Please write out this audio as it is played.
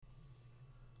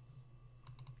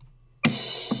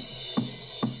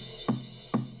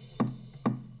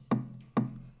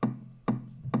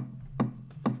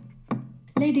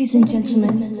Ladies and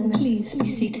gentlemen, please be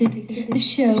seated. The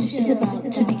show is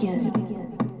about to begin.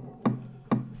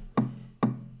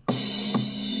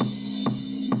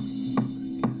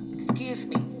 Excuse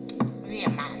me. Be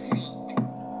in my seat.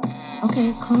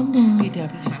 Okay, calm down.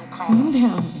 BW. Calm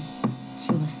down.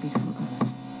 She must be from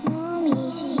Earth. Mommy,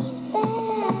 she's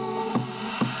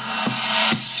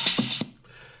back.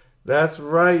 That's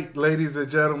right, ladies and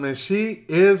gentlemen. She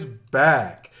is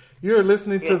back. You're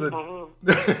listening to the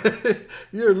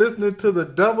You're listening to the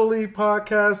Double E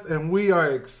podcast, and we are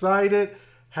excited,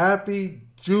 happy,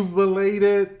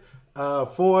 jubilated,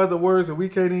 4 other words that we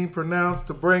can't even pronounce,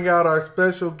 to bring out our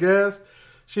special guest.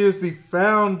 She is the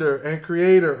founder and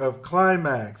creator of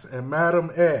Climax and Madam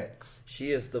X.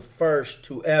 She is the first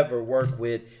to ever work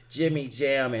with Jimmy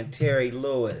Jam and Terry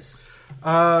Lewis.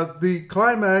 The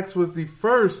Climax was the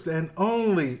first and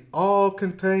only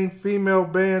all-contained female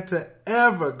band to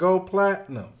ever go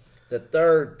platinum. The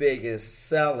third biggest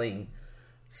selling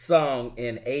song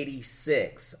in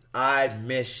 86, I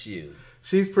Miss You.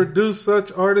 She's produced such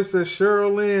artists as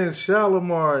Cheryl Lynn,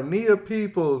 Shalimar, Nia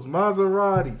Peoples,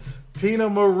 Maserati, Tina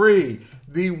Marie,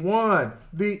 the one,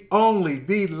 the only,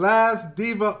 the last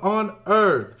diva on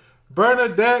earth,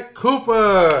 Bernadette Cooper.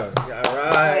 All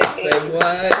right, say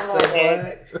what?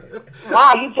 Say what?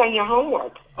 Wow, you've done your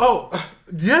homework. Oh,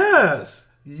 yes.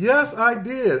 Yes, I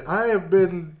did. I have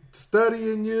been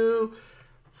studying you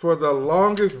for the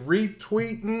longest,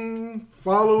 retweeting,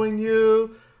 following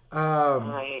you.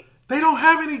 Right. They don't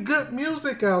have any good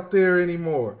music out there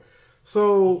anymore.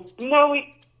 So No,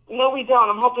 we don't.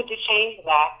 I'm hoping to change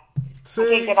that. I see,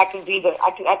 think that I can be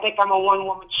I think I'm a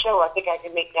one-woman show. I think I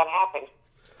can make that happen.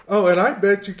 oh, and I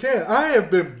bet you can. I have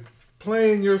been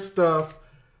playing your stuff.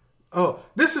 Oh,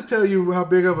 this is tell you how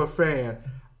big of a fan.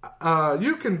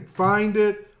 You can find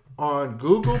it on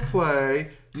Google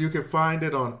Play. You can find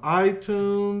it on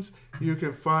iTunes. You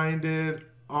can find it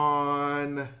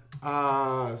on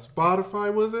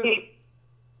Spotify, was it?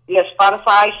 Yeah,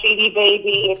 Spotify, CD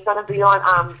Baby. It's going to be on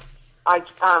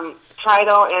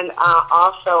Tidal, and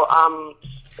also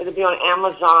it'll be on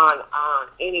Amazon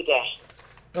any day.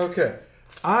 Okay.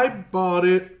 I bought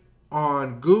it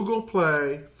on Google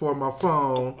Play for my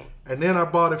phone, and then I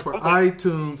bought it for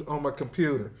iTunes on my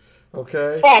computer.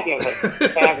 Okay? Fabulous.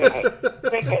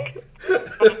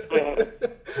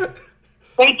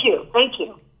 Thank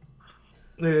you.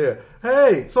 Yeah.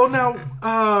 Hey, so now,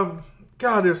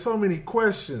 God, there's so many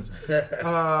questions.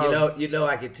 You know,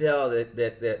 I could tell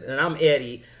that, and I'm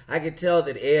Eddie. I could tell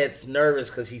that Ed's nervous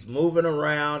because he's moving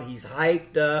around, he's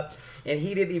hyped up, and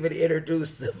he didn't even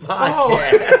introduce the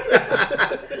podcast.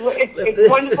 Well, it's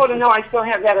wonderful to know I still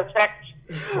have that effect.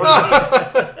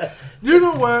 You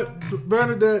know what,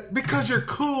 Bernadette? Because you're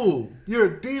cool. You're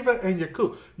a diva and you're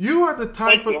cool. You are the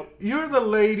type Thank of, you're the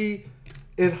lady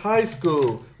in high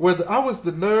school where I was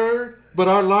the nerd, but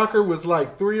our locker was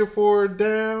like 3 or 4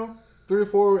 down, 3 or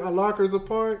 4 lockers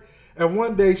apart. And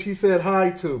one day she said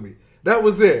hi to me. That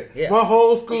was it. Yeah. My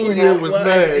whole school year was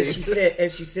made.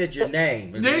 And she said your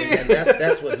name. And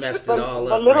that's what messed it all up.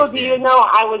 But little right do there. you know,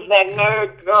 I was that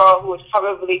nerd girl who was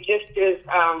probably just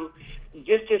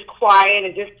as quiet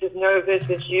and just as nervous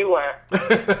as you were.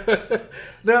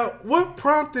 Now, what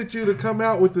prompted you to come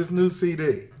out with this new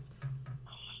CD?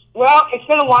 Well, it's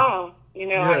been a while. You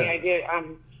know, Yeah. I did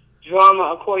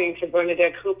Drama According to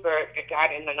Bernadette Cooper. It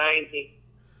got in the 90s.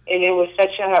 And it was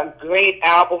such a great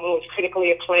album. It was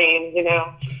critically acclaimed, you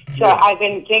know. So Yeah. I've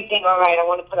been thinking, all right, I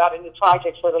want to put out a new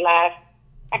project. For the last,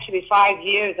 5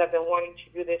 years, I've been wanting to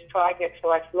do this project.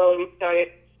 So I slowly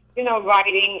started, you know,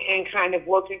 writing and kind of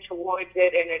working towards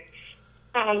it. And it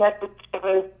kind of let the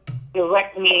stars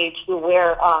direct me to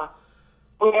where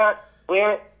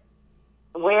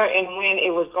and when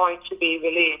it was going to be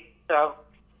released. So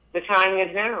the time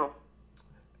is now.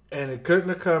 And it couldn't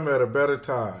have come at a better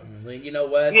time. You know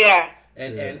what? Yeah.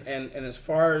 And as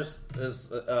far as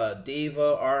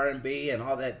diva, R&B, and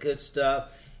all that good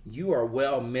stuff, you are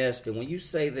well missed. And when you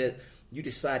say that you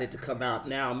decided to come out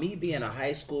now, me being a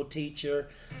high school teacher,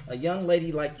 a young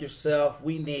lady like yourself,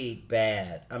 we need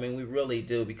bad. I mean, we really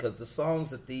do, because the songs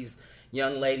that these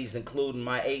young ladies, including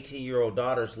my 18-year-old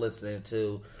daughter's listening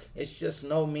to, it's just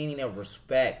no meaning of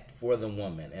respect for the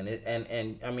woman.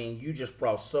 And I mean, you just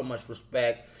brought so much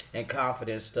respect and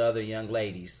confidence to other young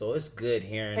ladies. So it's good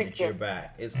hearing Thank that you. you're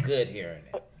back. It's good hearing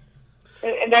it.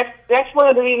 And that's one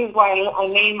of the reasons why I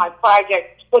named my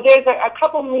project. But there's a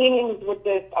couple meanings with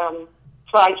this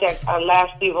project,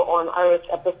 Last Diva on Earth,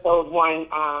 Episode 1,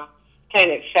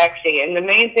 Planet Sexy. And the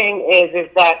main thing is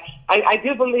that I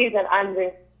do believe that I'm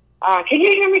the... can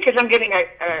you hear me? Because I'm getting a...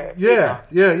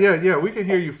 Yeah. We can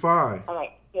hear you fine. All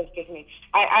right. Yes, excuse me.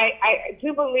 I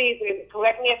do believe,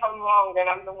 correct me if I'm wrong, that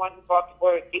I'm the one who brought the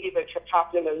word diva to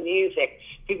popular music.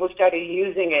 People started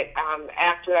using it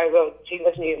after I wrote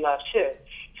Divas Need Love Too.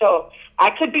 So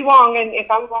I could be wrong, and if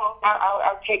I'm wrong,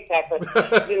 I'll take that. But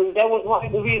that was one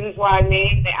of the reasons why I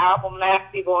named the album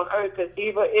Last Diva on Earth, because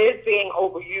diva is being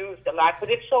overused a lot, but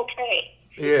it's okay.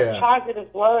 Yeah. It's a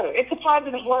positive word. It's a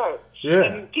positive word. Yeah.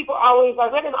 And people always, I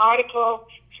read an article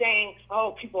saying,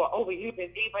 oh, people are overusing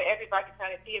diva, everybody's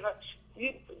kind of diva.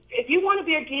 If you want to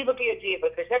be a diva,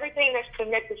 because everything that's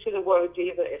connected to the word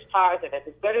diva is positive.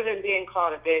 It's better than being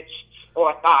called a bitch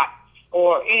or a thought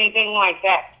or anything like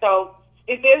that. So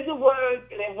if there's a word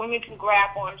that women can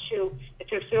grab onto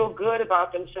to feel good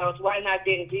about themselves, why not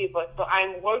be a diva? So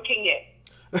I'm working it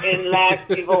in Last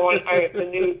Diva on Earth, the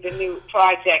new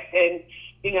project. And,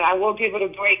 I will give it a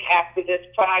break after this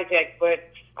project, but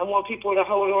I want people to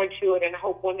hold on to it, and I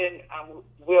hope women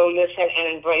will listen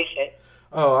and embrace it.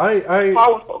 Oh, I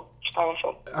powerful.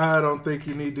 I don't think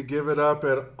you need to give it up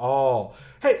at all.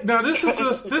 Hey, now this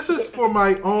is for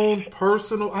my own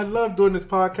personal. I love doing this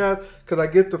podcast because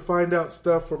I get to find out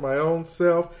stuff for my own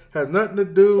self. Has nothing to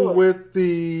do with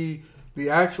the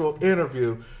actual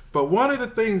interview. But one of the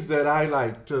things that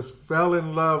I just fell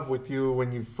in love with you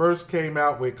when you first came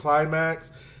out with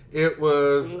Climax, it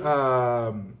was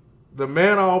The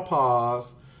Man All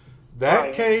Pause.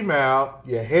 That came out.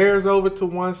 Your hair's over to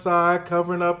one side,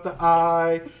 covering up the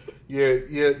eye.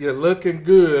 You're looking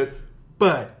good.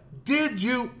 But did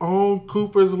you own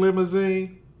Cooper's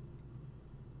limousine?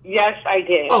 Yes, I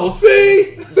did. Oh,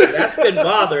 see? That's been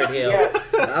bothering him.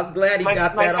 Yes. I'm glad he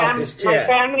got that off his chest.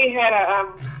 My family had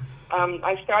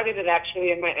I started it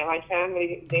actually, and my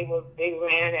family they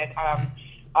ran at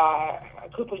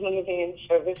Cooper's Limousine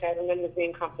Service, had a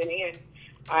limousine company, and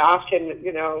I often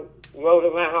rode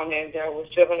around and was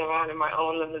driven around in my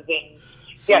own limousine.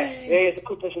 See? Yes, there is a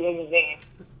Cooper's Limousine.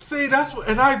 See,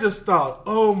 and I just thought,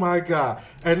 oh my God!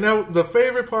 And now the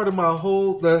favorite part of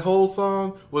the whole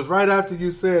song was right after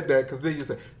you said that, because then you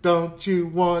said, "Don't you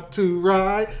want to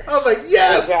ride?" I was like,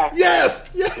 yes, exactly. yes.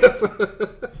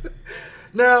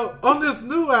 Now, on this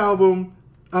new album,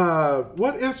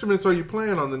 what instruments are you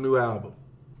playing on the new album?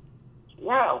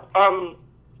 Wow.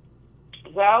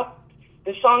 Well,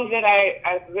 the songs that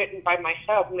I've written by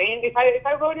myself, mainly, if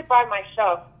I wrote it by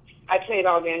myself, I played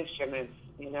all the instruments,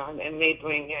 and they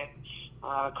bring in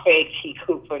Craig T.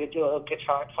 Cooper to do a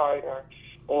guitar part,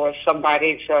 or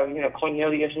somebody,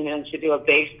 Cornelius and them to do a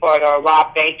bass part, or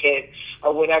Rob Bacon,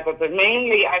 or whatever. But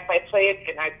mainly, I play it,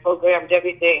 and I programmed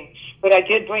everything. But I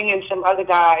did bring in some other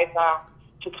guys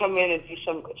to come in and do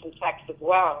some sax as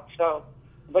well. So,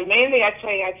 but mainly I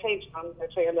play drums. I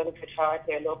play a little guitar. I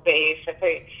play a little bass.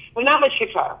 Not much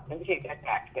guitar. Let me take that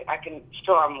back. I can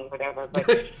strum or whatever. But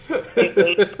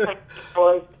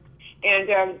and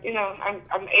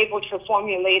I'm able to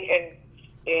formulate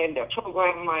and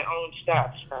program my own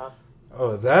stuff. So.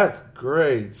 Oh, that's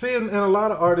great. See, and a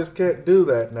lot of artists can't do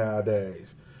that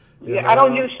nowadays. Yeah, I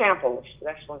don't use samples.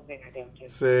 That's one thing I don't do.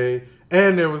 See,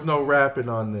 and there was no rapping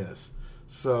on this,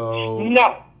 so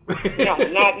no,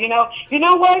 not. You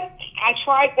know what? I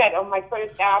tried that on my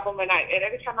first album, and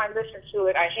every time I listen to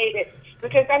it, I hate it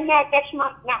because I'm not. That's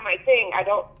not my thing.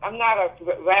 I'm not a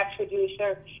rap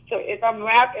producer. So if I'm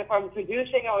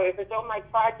producing, or if it's on my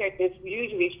project, it's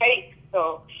usually fake.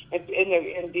 So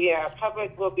the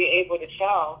public will be able to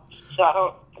tell. So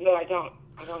I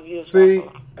don't use. See,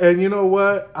 and you know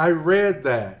what? I read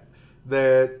that,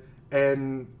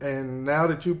 and now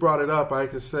that you brought it up, I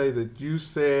can say that you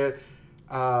said,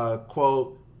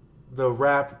 quote, the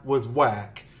rap was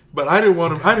whack. But I didn't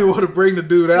want to bring the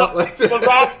dude out like that.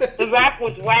 The rap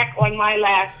was whack on my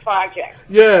last project.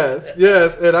 Yes,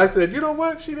 and I said, you know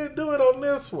what? She didn't do it on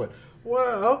this one.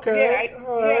 Well, okay,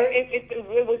 all right.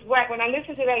 It was whack. When I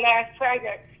listened to that last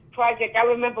project, I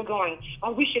remember going,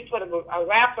 "Oh, we should put a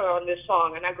rapper on this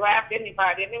song." And I grabbed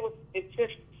anybody, and it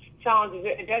sounds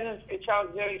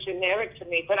very generic to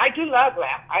me. But I do love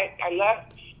rap. I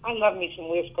love me some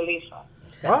Wiz Khalifa.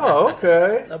 Oh,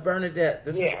 okay. Now, Bernadette,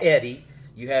 this is Eddie.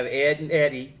 You have Ed and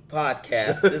Eddie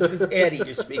podcast. This is Eddie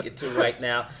you're speaking to right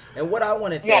now. And what I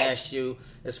wanted to ask you,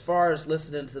 as far as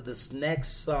listening to this next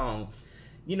song,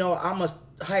 I'm a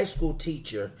high school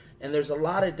teacher, and there's a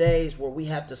lot of days where we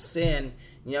have to send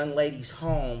young ladies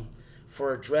home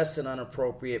for dressing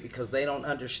inappropriate because they don't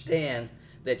understand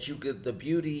that the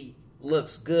beauty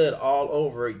looks good all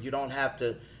over. You don't have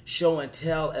to show and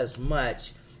tell as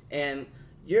much. And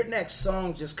your next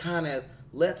song just kind of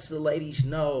lets the ladies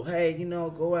know, hey,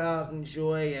 go out and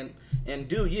enjoy and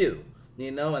do you.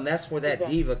 And that's where that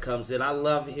diva comes in. I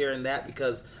love hearing that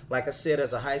because, like I said,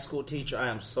 as a high school teacher, I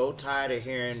am so tired of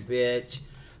hearing bitch,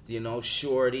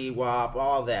 shorty, wop,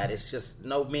 all that. It's just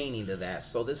no meaning to that.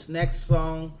 So this next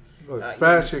song,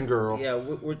 Fashion Girl. Yeah,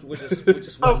 we're just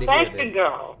wanted to hear this. Fashion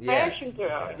Girl. Yes, Fashion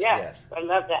Girl. yes, Yes. yes. I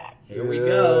love that. Here we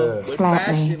go. With Slap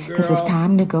me, Fashion cause it's Girl.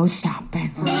 time to go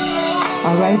shopping.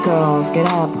 Alright girls, get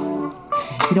up.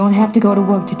 You don't have to go to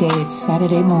work today, it's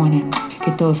Saturday morning.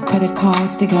 Get those credit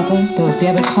cards together, those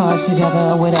debit cards together,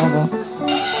 or whatever.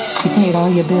 You paid all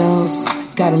your bills,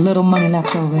 got a little money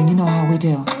left over, and you know how we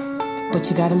do. But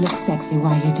you gotta look sexy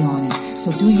while you're doing it.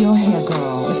 So do your hair,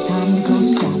 girl, it's time to go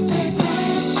shopping.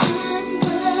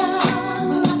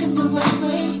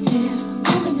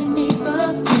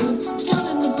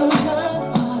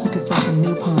 Looking for some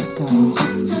new pumps, girl.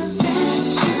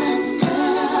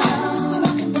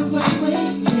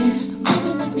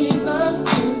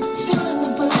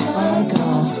 Alright,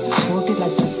 girls, work it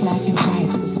like the flashing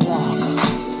prices.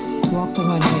 Walk the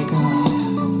runway,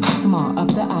 girls. Come on, up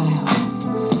the aisles.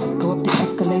 Go up the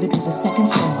escalator to the second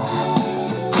floor.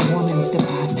 The women's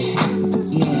department.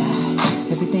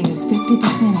 Yeah, everything is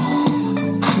 50%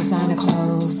 off. Designer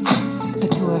clothes,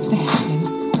 couture fashion.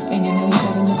 And you know you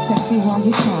gotta look sexy while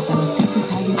you're shopping. This is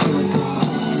how you do it, girl.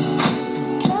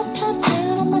 Drop top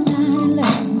down on my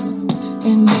 911.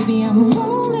 And baby, I'm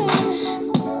rolling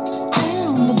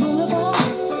down the boulevard.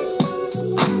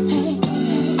 Hey,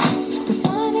 the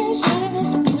sun is shining,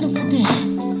 it's a beautiful day.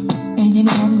 And you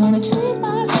know I'm gonna treat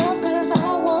myself cause I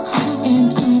work hard and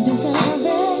I deserve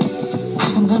it.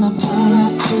 I'm gonna party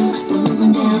up to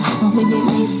moving down. Don't think it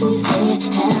makes to say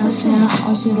have a sound.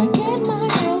 Or should I get my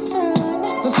nails done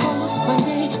before my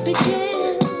day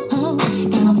begins? Oh,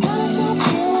 and I'm gonna shop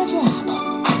till I drop.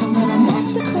 I'm gonna max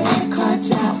the credit cards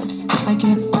out. I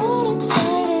get all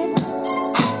excited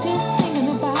just thinking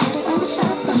about it. I'm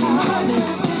shopping hard.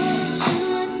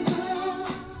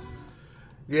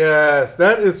 Yes,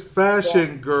 that is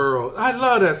Fashion Girl. I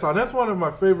love that song. That's one of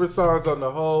my favorite songs on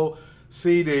the whole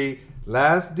CD.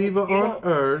 Last Diva on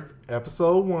Earth,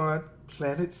 Episode 1,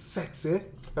 Planet Sexy.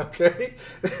 Okay?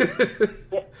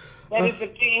 That is the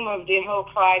theme of the whole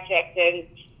project. And,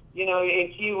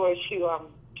 if you were to,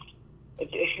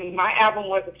 if my album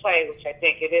was a play, which I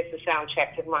think it is the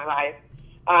soundtrack to my life,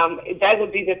 that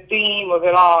would be the theme of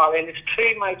it all. And it's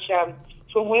pretty much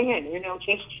for women,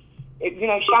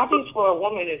 shopping for a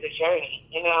woman is a journey,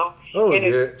 Oh, and yeah.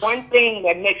 it's one thing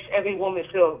that makes every woman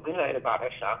feel good about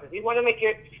herself. If you want to make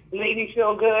your lady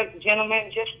feel good,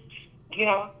 gentlemen, just,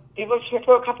 give her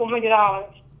for a couple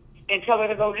 $100 and tell her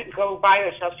to go buy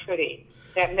herself pretty.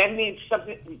 That means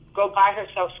something. Go buy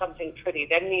herself something pretty.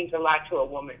 That means a lot to a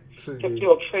woman to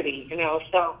feel pretty,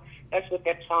 So that's what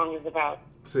that song is about.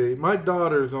 See, my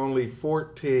daughter's only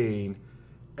 14,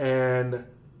 and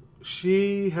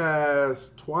she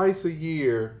has twice a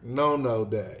year No-No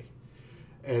Day.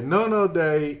 And No-No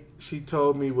Day, she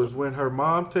told me, was when her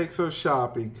mom takes her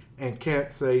shopping and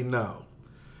can't say no.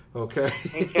 Okay?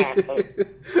 Exactly.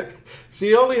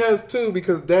 She only has 2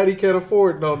 because Daddy can't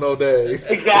afford No-No Days.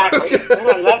 Exactly.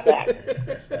 I love that.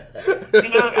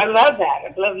 I love that.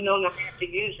 I love knowing I have to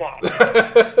use that.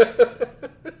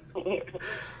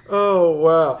 Oh,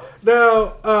 wow.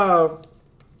 Now,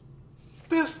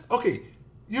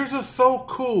 you're just so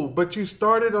cool, but you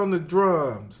started on the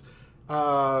drums.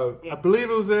 I believe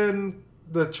it was in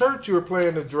the church you were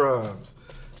playing the drums.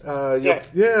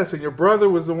 Yes, and your brother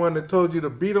was the one that told you to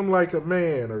beat him like a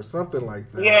man or something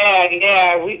like that. Yeah.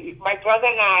 My brother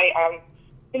and I,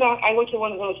 I went to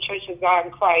one of those Church of God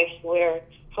in Christ where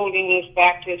Holiness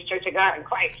Baptist Church of God in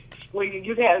Christ, where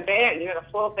you had a band, you had a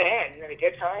full band, you had a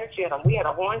guitar, we had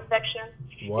a horn section.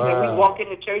 Wow. We walked in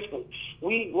the church.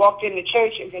 We walked in the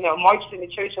church and marched in the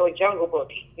church on Jungle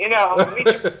Boogie. We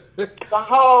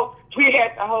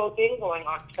had the whole thing going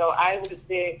on. So I was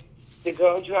the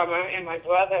girl drummer, and my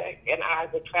brother and I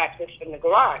would practice in the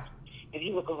garage. And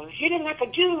he would go, hit it like a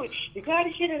dude. You got to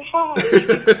hit it hard.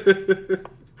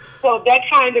 So that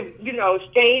kind of,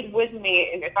 stayed with me.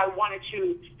 And if I wanted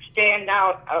to stand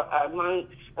out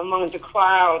among the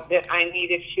crowd, that I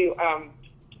needed to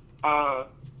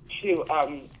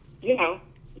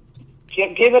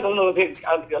give it a little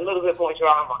bit more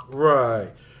drama.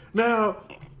 Right. Now,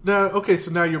 okay,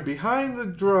 so now you're behind the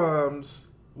drums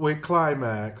with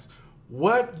Climax.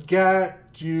 What got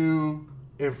you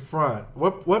in front?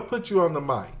 What put you on the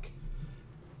mic?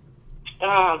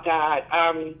 Oh, God.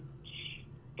 I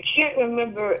can't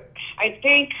remember. I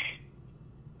think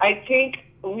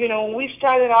when we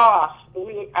started off,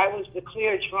 I was the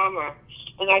clear drummer.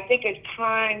 And I think as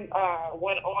time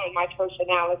went on, my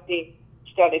personality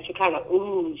started to kind of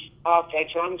ooze off that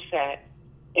drum set.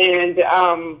 And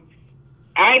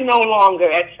I no longer,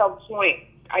 at some point,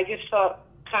 I just felt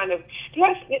kind of.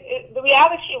 Plus, the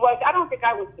reality was, I don't think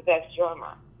I was the best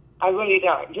drummer. I really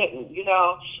didn't, you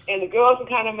know. And the girls were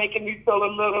kind of making me feel a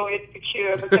little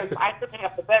insecure because I didn't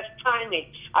have the best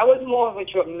timing. I was more of a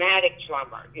dramatic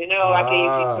drummer, you know. I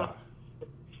gave you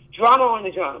drama on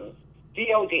the drums,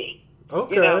 D.O.D.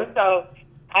 Okay. You know, so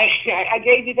I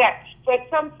gave you that. So at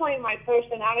some point, my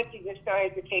personality just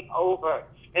started to take over,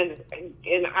 and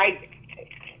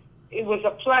it was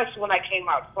a plus when I came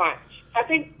out front. I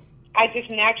think I just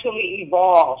naturally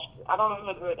evolved. I don't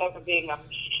remember it ever being a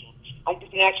meeting. I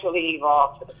just naturally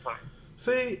evolved to the front.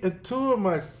 See, and two of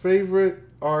my favorite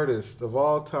artists of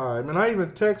all time, and I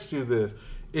even text you this,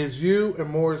 is you and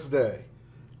Morris Day.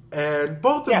 And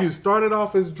both of you started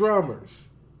off as drummers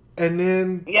and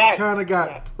then kind of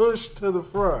got pushed to the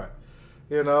front,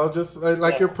 you know, just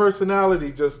like your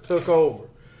personality just took over,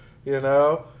 you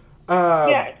know?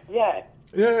 Yeah.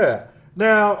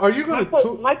 Now, are you going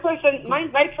to... My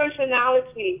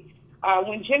personality,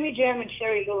 when Jimmy Jam and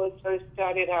Sherry Lewis first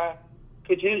started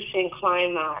producing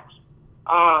Climax,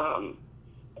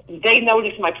 they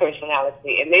noticed my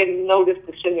personality, and they noticed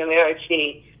the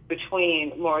similarity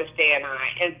between Morris Day and I.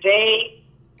 And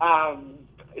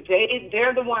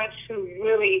they're the ones who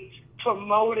really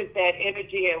promoted that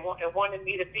energy and wanted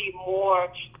me to be more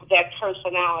of that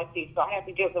personality. So I have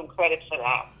to give them credit for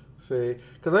that. See,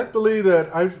 because I believe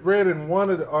that I've read in one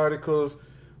of the articles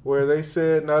where they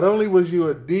said not only was you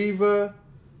a diva,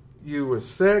 you were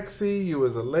sexy, you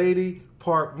was a lady,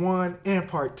 part 1 and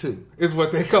part 2 is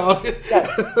what they called it.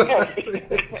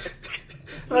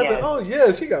 I said, oh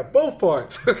yeah, she got both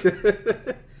parts.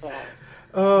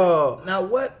 Oh. Now,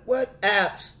 what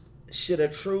apps should a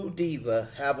true diva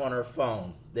have on her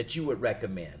phone that you would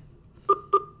recommend?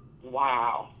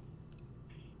 Wow.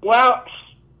 Well,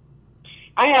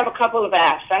 I have a couple of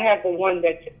apps. I have the one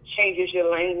that changes your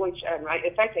language.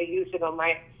 In fact, I use it on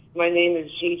my name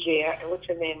is Gigi. What's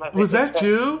your name? Was that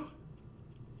you?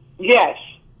 Yes.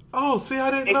 Oh, see,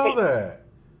 I didn't know that.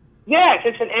 Yes,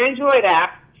 it's an Android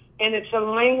app, and it's a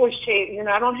language change. You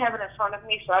know, I don't have it in front of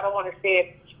me, so I don't want to say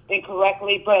it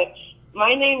incorrectly, but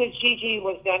my name is Gigi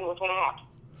was done with an app.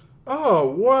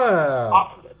 Oh,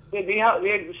 wow.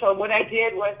 So what I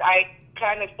did was I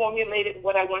kind of formulated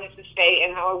what I wanted to say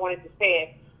and how I wanted to say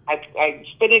it. I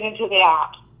spit it into the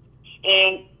app,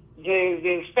 and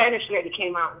the Spanish lady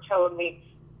came out and told me,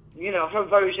 you know, her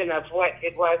version of what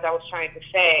it was I was trying to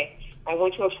say. I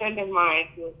went to a friend of mine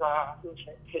who's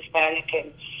Hispanic,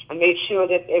 and I made sure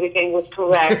that everything was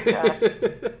correct.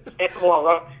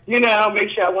 You know,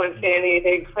 make sure I wasn't saying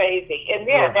anything crazy. And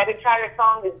that entire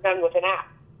song is done with an app.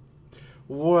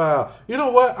 Wow. You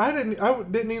know what? I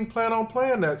didn't even plan on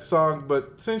playing that song,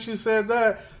 but since you said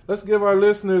that, let's give our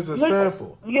listeners a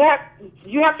sample. You have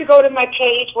to go to my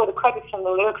page where the credits and the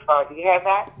lyrics are. Do you have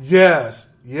that? Yes.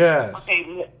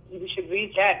 Okay, you should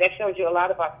read that. That shows you a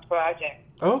lot about the project.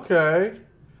 Okay.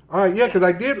 All right, yeah, because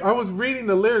I was reading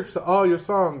the lyrics to all your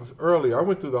songs earlier. I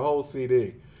went through the whole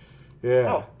CD. Yeah.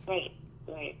 Oh, great.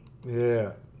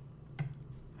 Yeah.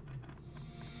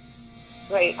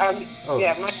 Right.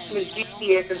 Yeah, my name is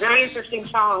Gigi. It's a very interesting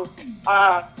song.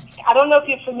 I don't know if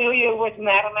you're familiar with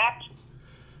Madam X.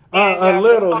 A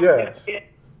little, yes.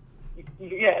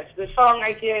 Yes, the song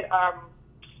I did,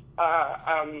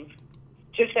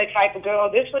 Just That Type of Girl.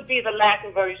 This would be the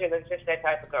Latin version of Just That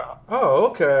Type of Girl. Oh,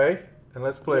 okay. And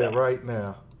let's play it right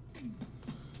now.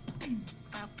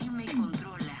 Papi me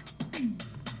controla.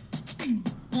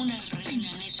 Una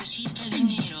reina necesita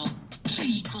dinero,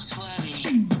 rico,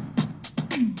 suave.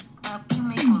 Papi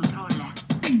me controla.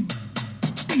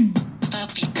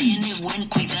 Papi tiene buen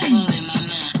cuidado de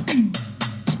mamá.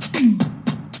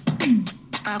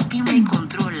 Papi me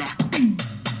controla.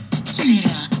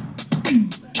 Será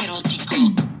erótico,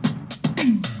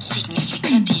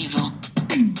 significativo,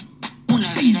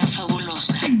 una vida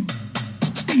fabulosa,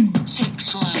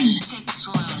 sexual,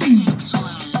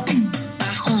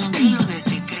 bajo un velo de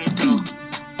secreto.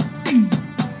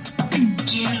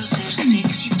 Quiero ser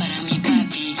sexy para mi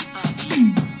papi.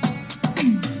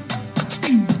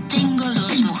 Tengo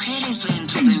 2 mujeres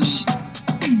dentro de mí.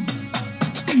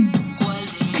 ¿Cuál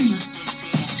de ellos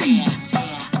desea?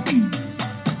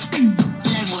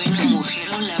 La buena mujer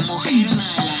o la mujer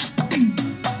mala.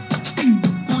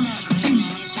 Una reina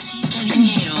necesita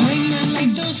dinero.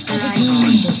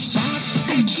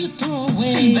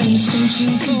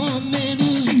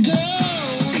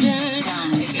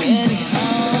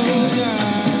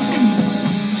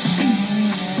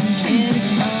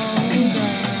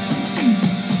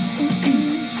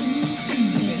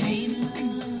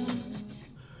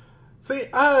 See,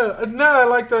 now I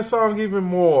like that song even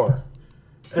more.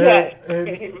 Yes.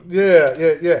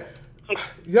 Yeah.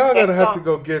 Y'all gonna have to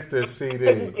go get this CD.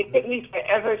 It took me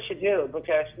forever to do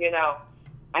because,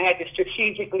 I had to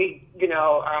strategically,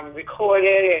 record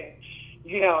it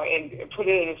and, and put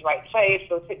it in its right place.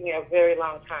 So it took me a very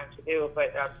long time to do.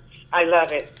 But I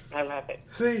love it. I love it.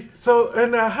 See, so,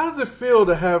 and now how does it feel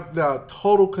to have now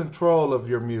total control of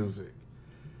your music?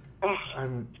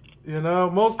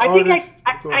 Most artists...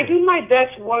 I do my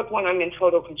best work when I'm in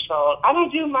total control. I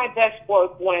don't do my best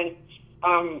work when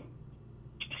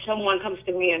someone comes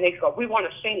to me and they go, we want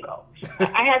a single.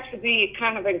 I have to be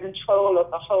kind of in control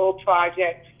of the whole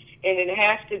project, and it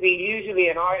has to be usually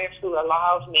an artist who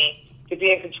allows me to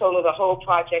be in control of the whole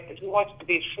project and who wants to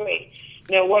be free.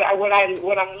 Now, what I'm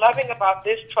loving about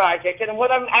this project, and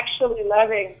what I'm actually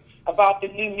loving about the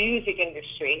new music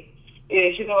industry,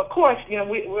 is, of course,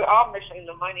 we're all missing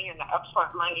the money and the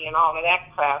upfront money and all of that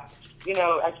crap.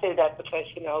 I say that because,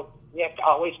 you have to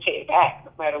always pay it back,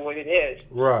 no matter what it is.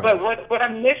 Right. But what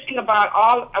I'm missing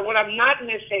what I'm not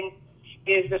missing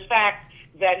is the fact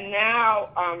that now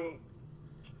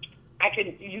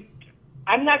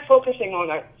I'm not focusing on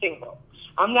a single.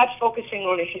 I'm not focusing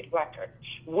on a hit record.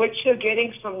 What you're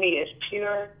getting from me is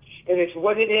pure. It is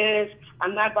what it is.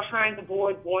 I'm not behind the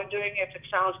board wondering if it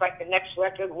sounds like the next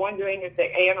record, wondering if the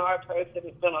A&R person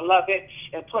is going to love it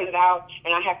and put it out,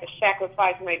 and I have to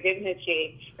sacrifice my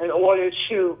dignity in order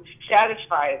to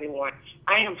satisfy everyone.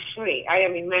 I am free. I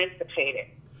am emancipated.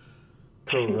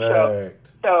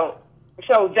 Correct. So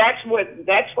that's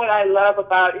what I love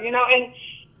about it. And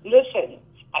listen,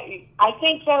 I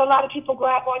think that a lot of people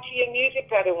grab onto your music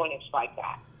better when it's like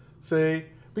that. See,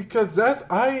 because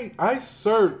I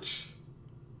search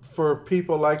for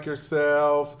people like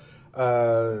yourself,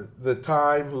 the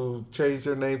Time, who changed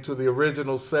their name to the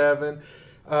Original Seven.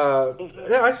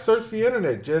 I search the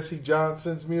internet, Jesse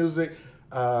Johnson's music,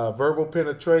 Verbal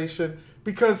Penetration,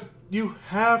 because you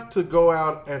have to go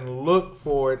out and look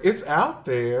for it. It's out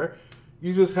there.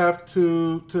 You just have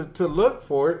to look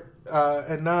for it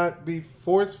and not be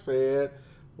force-fed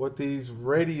what these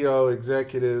radio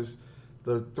executives,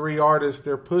 the 3 artists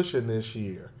they're pushing this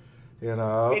year.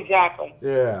 Exactly.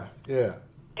 Yeah.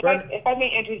 If I may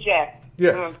interject.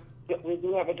 Yes. We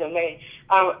do have a delay.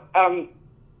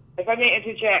 If I may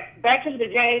interject, back in the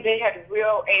day, they had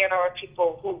real A&R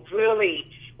people who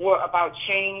really were about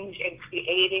change and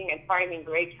creating and finding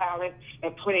great talent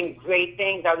and putting great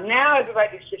things out. Now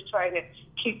everybody's just trying to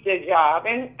keep their job.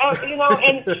 And,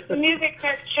 and the music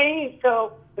has changed,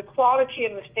 so the quality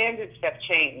and the standards have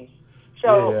changed.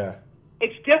 So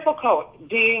it's difficult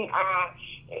being...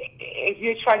 if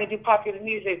you're trying to do popular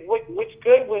music, what's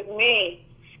good with me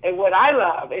and what I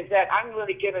love is that I'm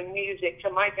really giving music to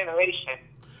my generation.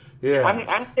 Yeah,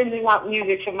 I'm sending out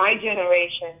music to my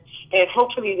generation and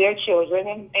hopefully their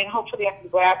children, and hopefully I can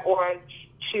grab on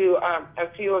to a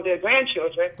few of their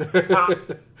grandchildren,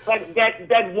 but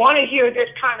that want to hear this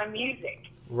kind of music.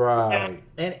 Right.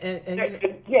 And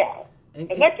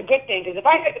that's a good thing, because if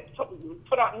I had to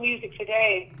put out music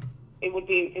today, it would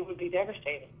be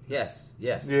devastating. Yes.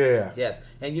 Yeah. Yes.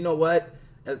 And you know what?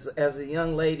 As a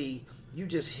young lady, you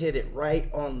just hit it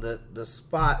right on the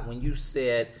spot when you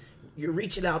said you're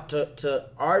reaching out to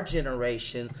our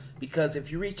generation, because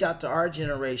if you reach out to our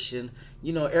generation,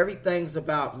 everything's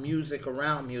about music,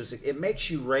 around music. It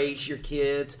makes you raise your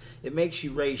kids. It makes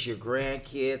you raise your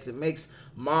grandkids. It makes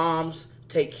moms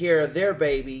take care of their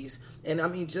babies. And I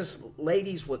mean, just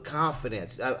ladies with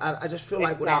confidence. I just feel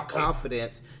like without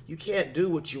confidence, you can't do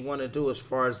what you want to do as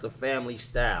far as the family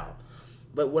style.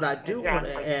 But what I do want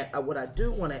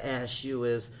to ask you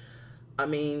is, I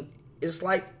mean, it's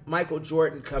like Michael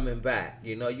Jordan coming back.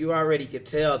 You already could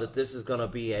tell that this is going to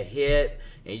be a hit,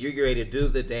 and you're ready to do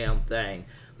the damn thing.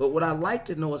 But what I'd like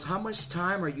to know is, how much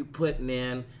time are you putting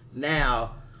in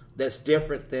now that's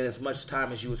different than as much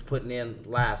time as you was putting in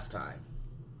last time?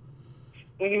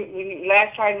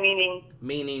 Last time meaning?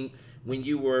 Meaning when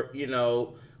you were,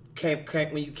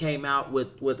 when you came out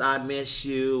with I Miss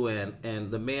You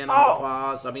and The Man on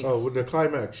Pause. I mean, with the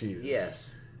climax years.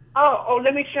 Yes.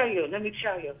 Let me tell you.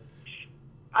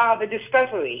 The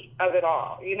discovery of it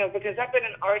all, because I've been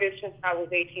an artist since I was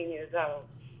 18 years old,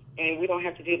 and we don't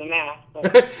have to do the math. But,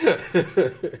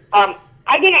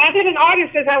 I've been an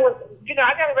artist since I was, I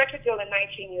got a record deal at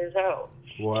 19 years old.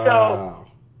 Wow. So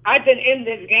I've been in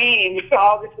this game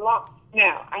all this long.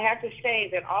 Now, I have to say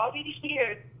that all these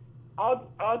years, I've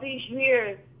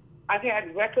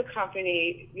had record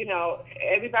company,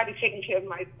 everybody taking care of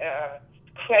my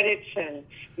credits and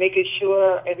making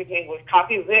sure everything was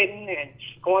copywritten and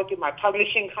going through my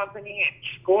publishing company and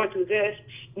going through this.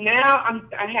 Now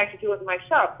I have to do it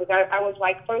myself, because I was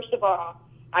like, first of all,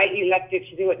 I elected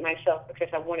to do it myself because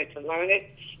I wanted to learn it,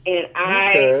 and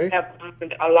I have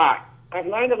learned a lot. I've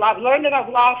learned a lot. I've learned that I've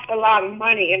lost a lot of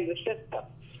money in the system.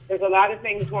 There's a lot of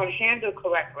things weren't handled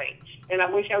correctly, and I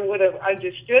wish I would have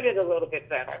understood it a little bit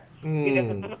better. Because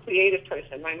I'm a creative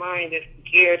person. My mind is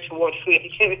geared towards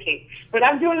creativity. But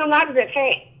I'm doing a lot of it.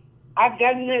 Hey, I've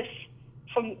done this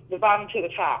from the bottom to the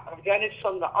top. I've done it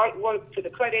from the artwork to the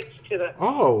credits to the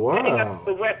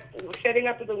setting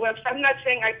up the website. I'm not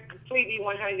saying I completely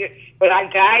 100, but I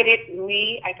guided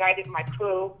me. I guided my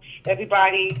crew.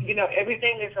 Everybody,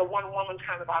 everything is a one-woman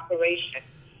kind of operation.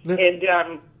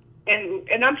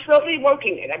 And I'm slowly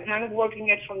working it. I'm kind of working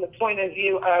it from the point of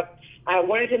view of I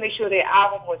wanted to make sure the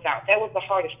album was out. That was the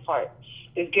hardest part,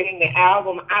 is getting the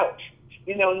album out.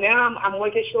 Now I'm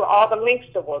making sure all the links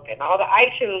are working, all the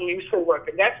iTunes links are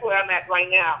working. That's where I'm at right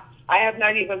now. I have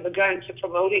not even begun to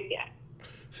promote it yet.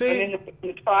 See, I'm in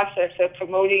the process of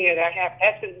promoting it. I have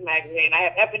Essence Magazine. I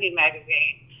have Ebony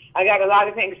Magazine. I got a lot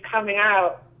of things coming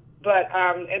out. But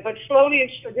slowly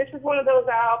and surely, this is one of those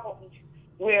albums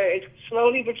where it's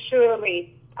slowly but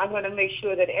surely I'm going to make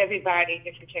sure that everybody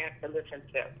gets a chance to listen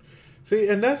to. See,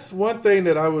 and that's one thing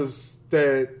that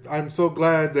I'm so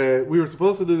glad that we were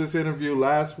supposed to do this interview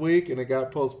last week and it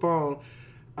got postponed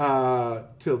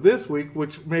till this week,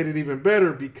 which made it even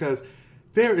better because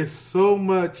there is so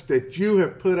much that you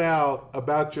have put out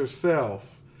about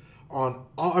yourself on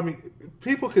all. I mean,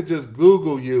 people could just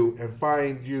Google you and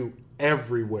find you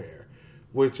everywhere,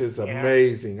 which is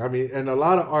amazing. I mean, and a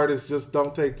lot of artists just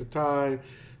don't take the time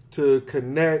to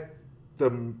connect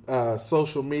the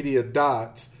social media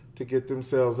dots to get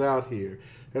themselves out here.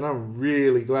 And I'm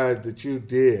really glad that you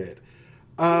did.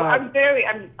 I'm very,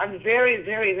 very,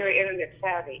 very internet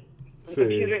savvy. I'm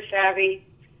computer savvy.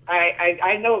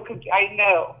 I know.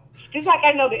 Just like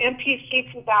I know the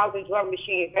MPC 2000 drum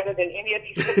machine better than any of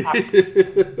these hip-hop.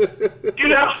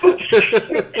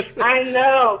 I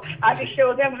know. I can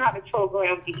show them how to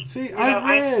program beats. See,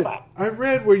 I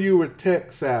read where you were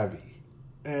tech savvy.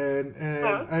 And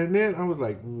then I was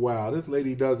like, wow, this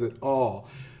lady does it all.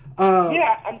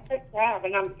 I'm tech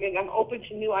savvy, and I'm open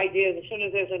to new ideas. As soon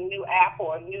as there's a new app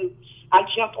or I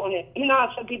jump on it.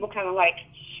 Some people kind of like,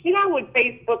 when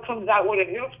Facebook comes out with it,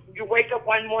 you wake up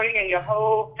one morning and your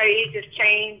whole page has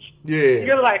changed. Yeah.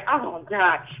 You're like, oh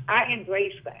God, I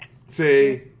embrace that.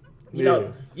 See,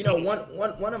 one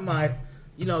of my,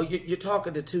 you're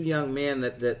talking to two young men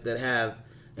that have,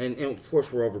 and of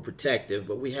course we're overprotective,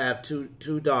 but we have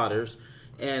two daughters,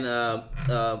 and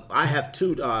I have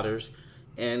two daughters,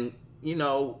 and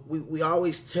we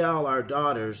always tell our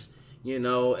daughters, do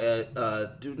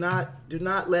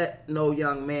not let no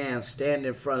young man stand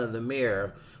in front of the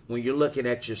mirror when you're looking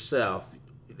at yourself,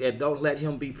 and don't let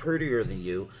him be prettier than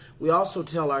you. We also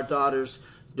tell our daughters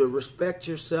to respect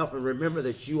yourself and remember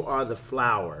that you are the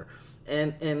flower.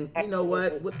 And you know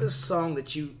what? With this song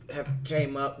that you have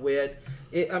came up with,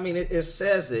 it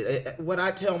says it. What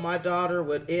I tell my daughter,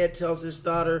 what Ed tells his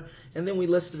daughter, and then we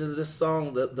listen to this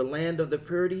song, the Land of the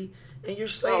Purity, and you're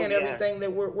saying everything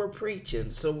that we're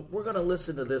preaching. So we're gonna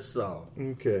listen to this song.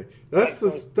 Okay,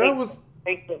 that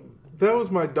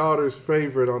was my daughter's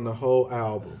favorite on the whole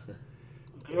album.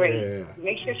 Great. Yeah.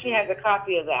 Make sure she has a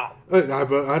copy of that.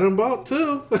 I done bought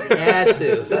two. Had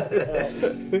to.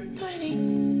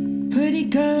 Pretty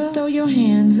girl, throw your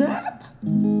hands up.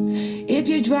 If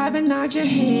you're driving, nod your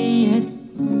head.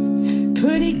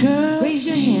 Pretty girl, raise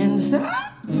your hands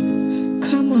up.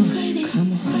 Come on,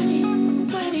 come on.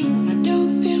 Pretty, I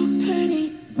don't feel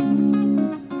pretty.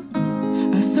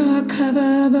 I saw a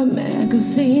cover of a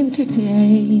magazine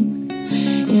today,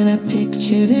 and I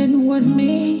pictured it was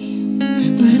me.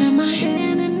 But am I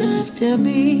hand enough to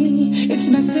be? It's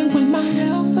messing with my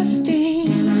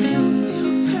self-esteem.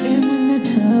 And when the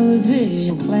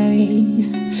television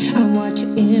plays, I watch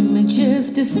images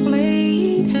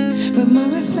displayed, but my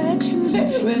reflection's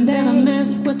very then I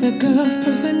mess with a girl's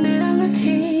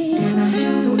personality.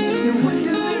 So if you're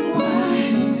wondering why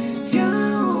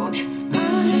don't I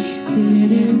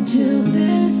fit into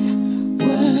this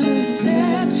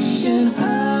perception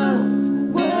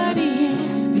of what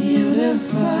is beautiful,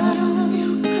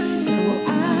 so I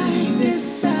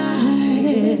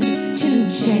decided to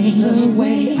change the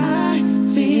way I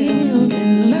feel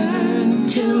and learn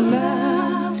to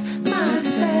love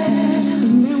myself.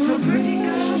 So pretty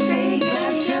girl, say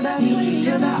yes to the B,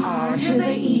 to the R, to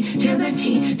the E, to the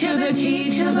T, to the T,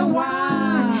 to the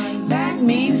Y. That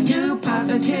means to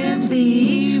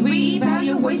positively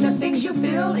reevaluate the things you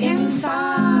feel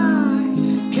inside.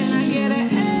 Can I get an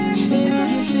A if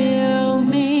you feel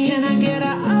me? Can I get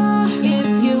an O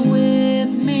if you're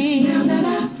with me? Now that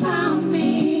I found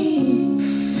me,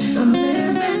 I'm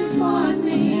living for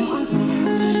me.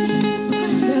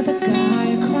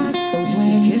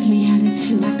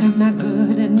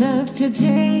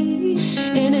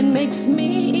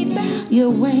 you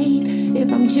wait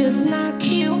if I'm just not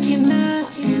cute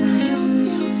enough.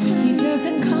 He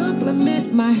doesn't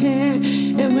compliment my hair.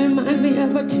 It reminds me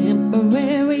of a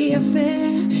temporary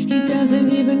affair. He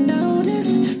doesn't even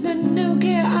notice the new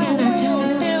gear I wear. I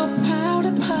don't feel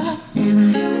powder puff.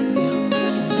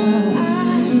 So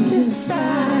I've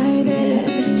decided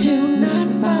to not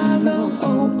follow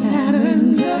old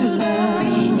patterns of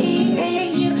love.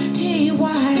 B-E-A-U-T-Y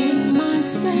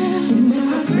myself. Makes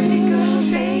a pretty girl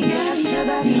say yes to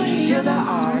the E, to the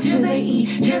R, to the E,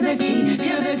 to the T,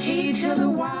 to the T, to the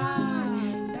Y.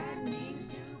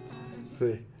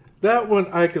 See, that one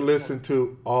I could listen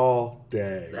to all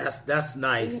day. That's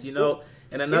nice, you know.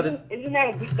 And another, Isn't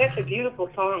that that's a beautiful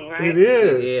song, right? It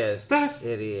is. it is. That's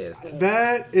It is.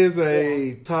 That is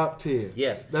a top 10.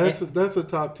 Yes. That's a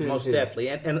top 10. Most hit. definitely.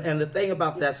 And the thing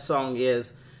about that song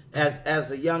is,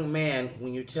 as a young man,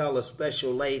 when you tell a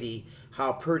special lady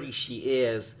how pretty she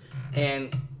is,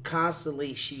 and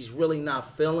constantly she's really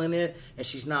not feeling it, and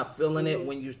she's not feeling it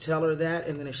when you tell her that,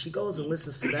 and then if she goes and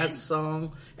listens to that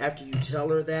song after you tell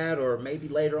her that, or maybe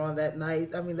later on that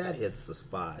night, I mean, that hits the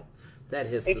spot. That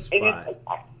hits the spot.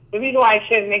 The reason why I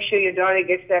said make sure your daughter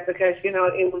gets that, because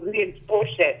it will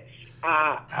reinforce it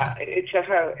to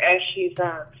her as she's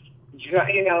as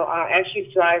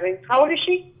she's driving. How old is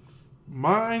she?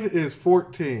 Mine is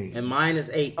 14. And mine is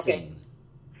 18.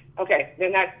 Okay, they're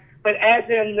not. But as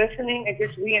they're listening, it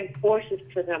just reinforces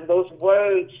to them those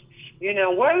words.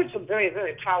 Words are very,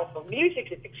 very powerful.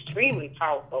 Music is extremely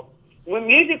powerful. When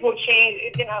music will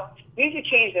change, music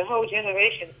changed the whole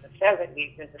generation in the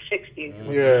 70s and the 60s.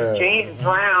 Yeah. James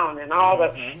Brown and all the,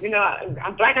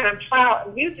 I'm black and I'm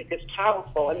proud. Music is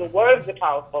powerful and the words are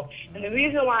powerful. And the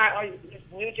reason why this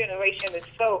new generation is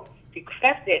so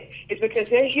decrepit is because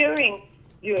they're hearing,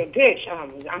 you're a bitch,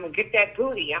 I'm going to get that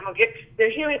booty,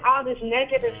 they're hearing all this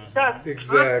negative stuff.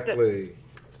 Exactly.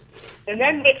 And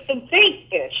that makes them think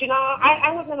this.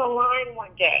 I was in a line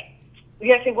one day.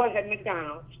 Yes, it was at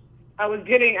McDonald's. I was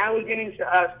getting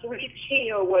sweet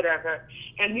tea or whatever,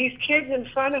 and these kids in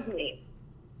front of me,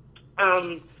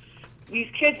 the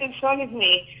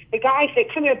guy said,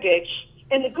 "Come here, bitch,"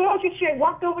 and the girl just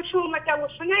walked over to him like that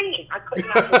was her name. I could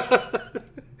not.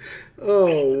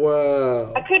 Oh,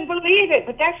 wow. I couldn't believe it,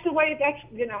 but that's the way.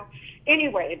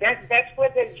 Anyway, that's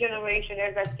what the generation.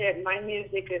 As I said, my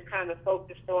music is kind of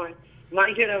focused on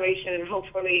my generation, and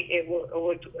hopefully it will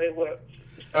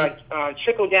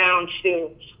trickle down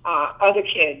to other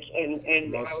kids.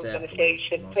 And I was going to say, you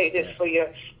should play this for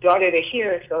your daughter to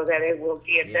hear, so that it will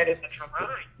be embedded in her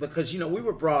mind. Because we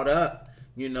were brought up,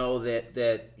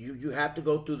 that you have to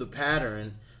go through the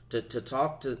pattern to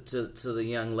talk to the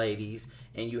young ladies,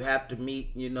 and you have to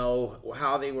meet,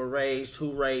 how they were raised,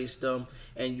 who raised them,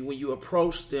 and when you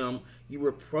approach them, you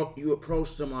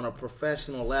approach them on a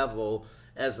professional level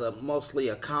as mostly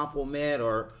a compliment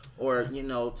or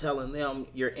telling them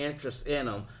your interest in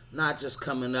them, not just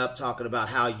coming up talking about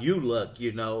how you look,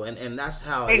 and that's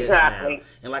how it exactly. is now.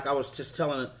 And like I was just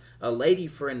telling a lady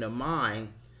friend of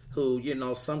mine who,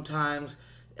 sometimes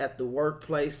at the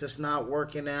workplace it's not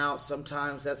working out,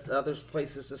 sometimes at the other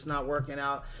places it's not working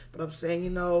out, but I'm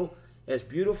saying, as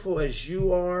beautiful as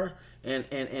you are and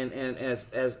as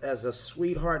a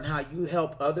sweetheart and how you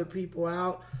help other people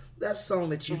out, that song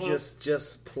that you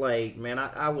just played, man,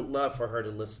 I would love for her to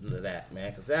listen to that, man,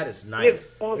 because that is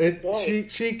nice.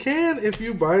 She can if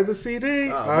you buy the CD.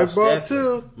 I bought definitely.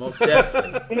 two. Most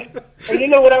definitely. And you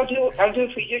know what I'll do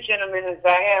for you gentlemen is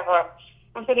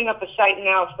I'm setting up a site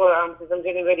now because I'm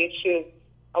getting ready to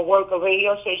work a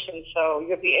radio station, so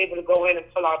you'll be able to go in and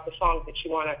pull out the songs that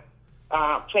you want to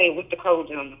play with the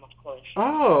codes on them, of course.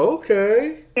 Oh,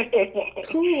 okay.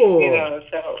 Cool.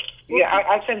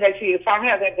 I'll send that to you. So I'll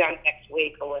have that done next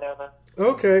week or whatever.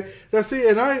 Okay. Now, see,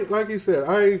 and I, like you said,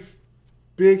 I'm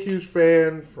big, huge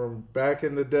fan from back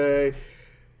in the day.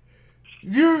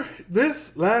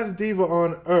 This Last Diva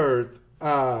on Earth,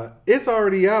 it's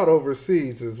already out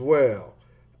overseas as well.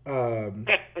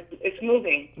 It's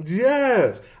moving.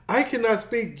 Yes. I cannot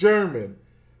speak German,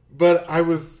 but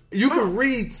you could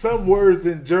read some words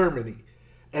in Germany,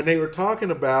 and they were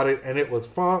talking about it, and it was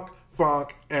funk,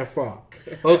 and funk.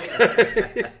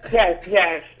 Okay.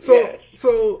 Yes. So it's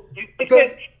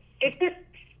just.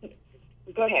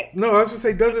 Go ahead. No, I was going to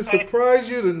say, does it surprise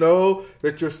you to know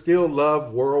that you're still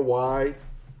loved worldwide?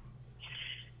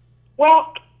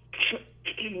 Well,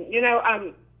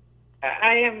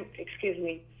 I am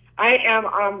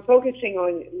focusing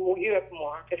on Europe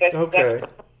more because that's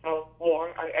more.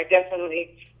 I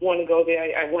definitely want to go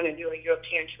there. I want to do a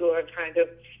European tour and kind of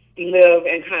live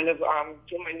and kind of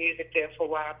do my music there for a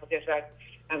while because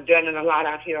I've done it a lot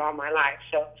out here all my life.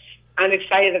 So I'm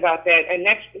excited about that. And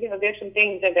next, there's some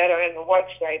things that are in the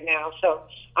works right now. So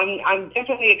I'm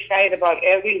definitely excited about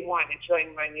everyone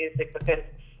enjoying my music because,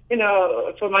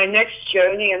 for my next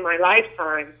journey in my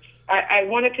lifetime, I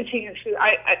want to continue to,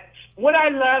 what I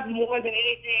love more than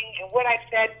anything, and what I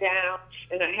sat down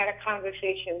and I had a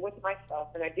conversation with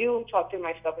myself, and I do talk to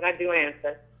myself, and I do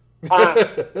answer. I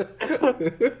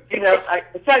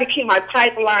try to keep my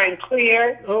pipeline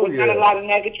clear with not a lot of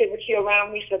negativity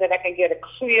around me, so that I can get a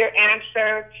clear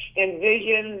answer and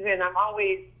visions. And I'm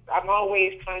always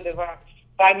kind of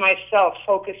by myself,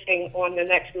 focusing on the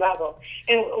next level.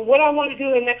 And what I want to do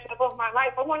in the next level of my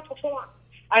life, I want to perform.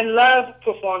 I love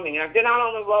performing. I've been out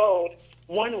on the road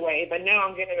one way, but now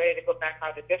I'm getting ready to go back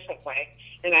out a different way,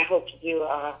 and I hope to do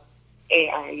a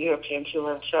European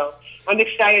tour. So I'm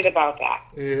excited about that.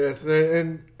 Yes,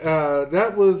 and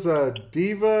that was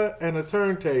Diva and a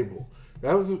Turntable.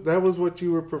 That was what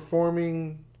you were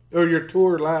performing, or your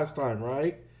tour last time,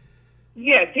 right?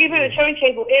 Yeah, Diva and a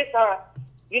Turntable is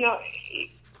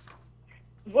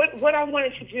what I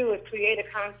wanted to do is create a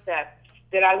concept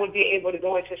that I would be able to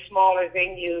go into smaller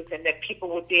venues and that people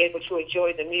would be able to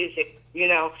enjoy the music,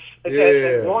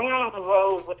 because going out on the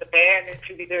road with a band, it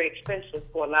can be very expensive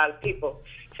for a lot of people.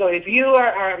 So if you're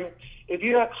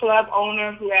a club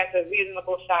owner who has a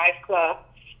reasonable size club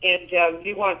and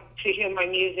you want to hear my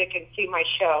music and see my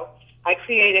show, I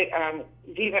created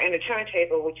Diva and a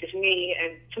Turntable, which is me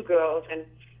and two girls and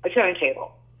a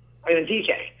turntable and a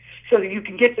DJ. So that you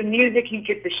can get the music, you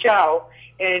get the show.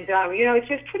 And, it's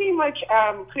just pretty much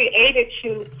created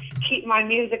to keep my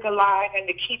music alive and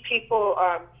to keep people,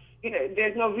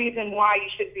 there's no reason why you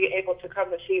should be able to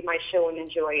come and see my show and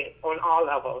enjoy it on all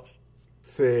levels.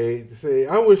 See,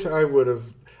 I wish I would have.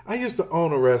 I used to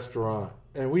own a restaurant,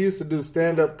 and we used to do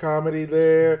stand-up comedy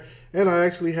there, and I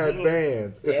actually had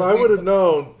bands. If I would have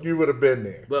known, you would have been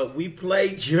there. But we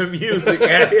played your music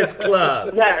at his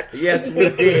club. Yes, we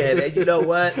did. And you know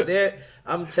what?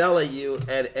 I'm telling you,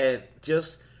 and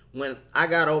just when I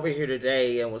got over here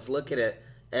today and was looking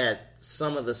at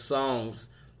some of the songs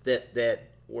that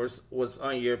was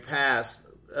on your past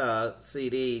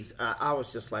CDs, I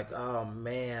was just like, oh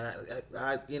man,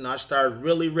 I started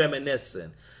really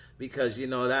reminiscing because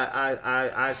that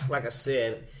I like I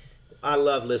said, I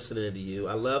love listening to you.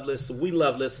 We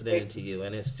love listening to you,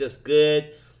 and it's just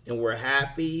good, and we're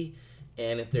happy.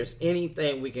 And if there's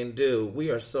anything we can do,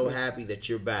 we are so happy that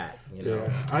you're back. Yeah,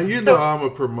 I'm a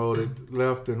promoted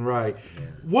left and right. Yeah.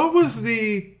 What was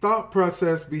the thought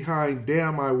process behind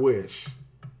Damn I Wish?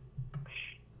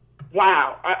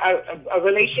 Wow, a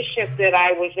relationship that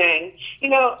I was in. You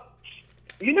know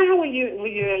how when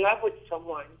you're in love with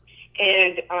someone,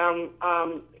 and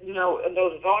in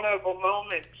those vulnerable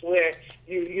moments where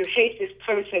you hate this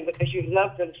person because you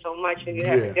love them so much, and you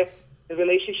have the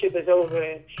relationship is over,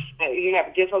 and you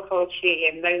have difficulty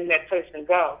in letting that person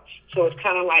go. So it's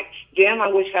kind of like, damn, I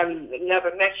wish I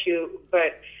never met you,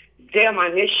 but damn, I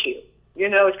miss you.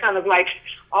 It's kind of like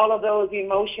all of those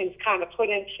emotions kind of put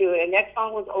into it. And that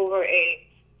song was over a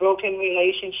broken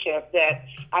relationship that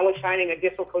I was finding a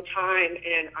difficult time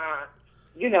in,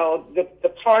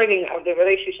 the parting of the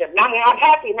relationship. Now I'm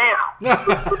happy now.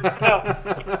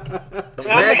 I'm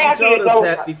glad you told us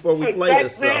that before we play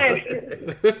this song.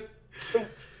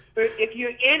 But if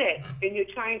you're in it and you're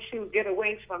trying to get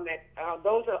away from it,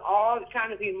 those are all the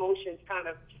kind of emotions kind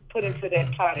of put into that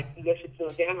part. If you listen to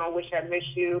it, damn, I wish I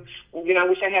missed you. I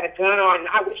wish I had a gun on.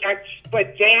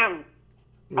 But damn,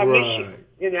 I miss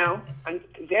you.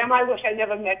 Damn, I wish I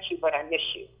never met you, but I miss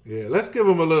you. Yeah, let's give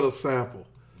them a little sample.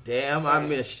 Damn, I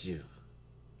missed you.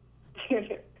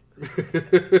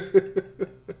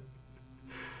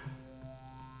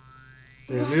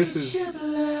 And this is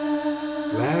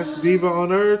Last Diva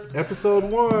on Earth,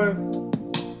 episode 1.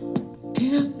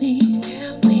 Tell me,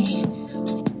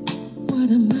 what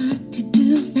am I to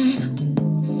do now?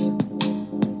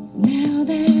 Now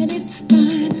that it's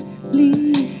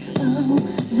finally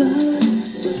over,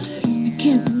 I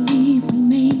can't believe we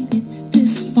made it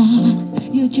this far.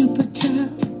 You're Jupiter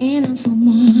and I'm so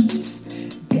Mars.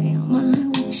 Damn, I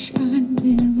wish I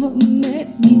never met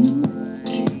you.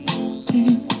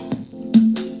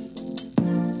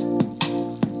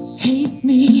 Hate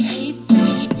me,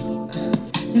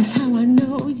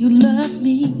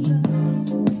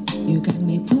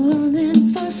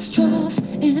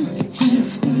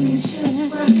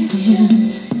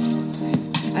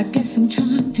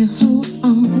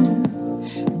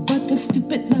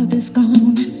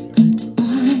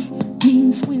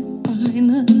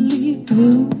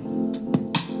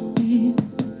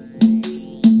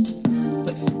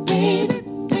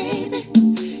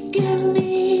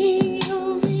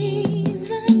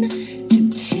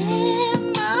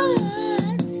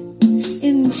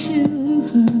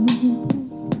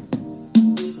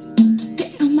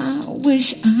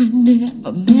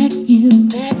 You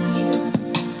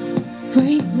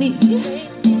break me.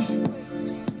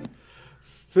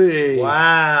 See.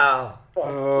 Wow.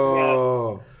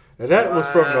 Oh. And that was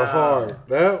from the heart.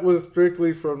 That was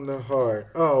strictly from the heart.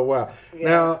 Oh, wow.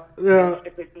 Yeah. Now,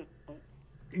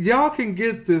 y'all can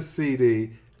get this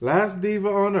CD, Last Diva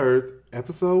on Earth,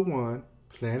 Episode 1,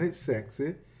 Planet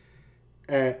Sexy,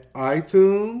 at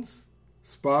iTunes,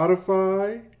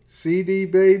 Spotify, CD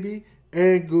Baby,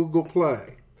 and Google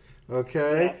Play.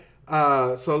 Okay?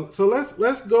 So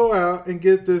let's go out and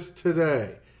get this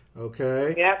today.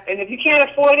 Okay? Yep. And if you can't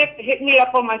afford it, hit me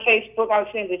up on my Facebook.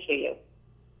 I'll send it to you.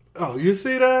 Oh, you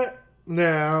see that?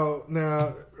 Now,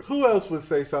 who else would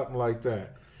say something like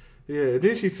that? Yeah,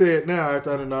 then she said now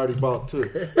after I done already bought two.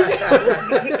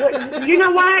 You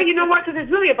know why? You know what? Because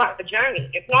it's really about the journey.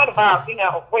 It's not about,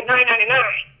 what, $9.99.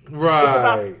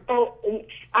 Right.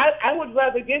 I would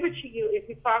rather give it to you if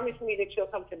you promise me that you'll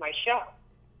come to my show.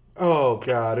 Oh,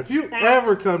 God. If you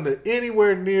ever come to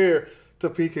anywhere near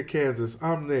Topeka, Kansas,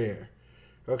 I'm there.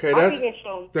 Okay, I'll be there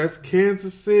soon. that's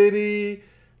Kansas City,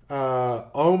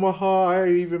 Omaha. I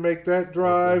even make that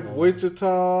drive.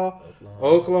 Wichita,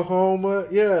 Oklahoma.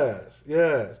 Yes.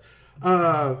 Yeah.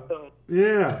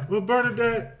 Well,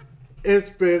 Bernadette, it's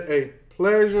been a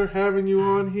pleasure having you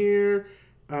on here.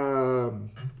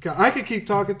 I could keep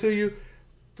talking to you,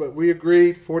 but we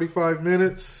agreed 45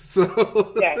 minutes.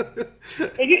 So Yes.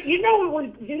 And you know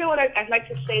what? I'd like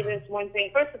to say this one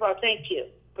thing. First of all, thank you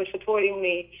for supporting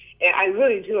me, and I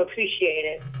really do appreciate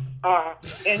it.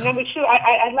 And number two,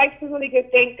 I'd like to really give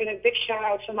thanks and a big shout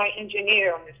out to my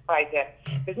engineer on this project.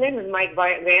 His name is Mike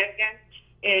Van Gen,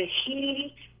 and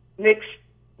he mixed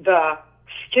the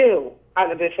stew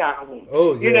out of this album.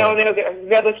 Oh, yeah.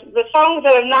 The songs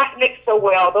that are not mixed so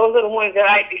well, those are the ones that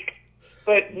I did.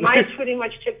 But Mike pretty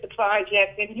much took the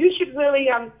project, and you should really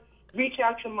reach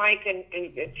out to Mike and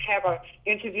have an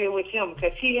interview with him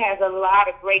because he has a lot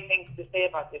of great things to say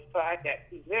about this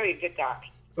project. He's a very good guy.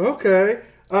 Okay.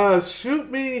 Shoot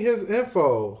me his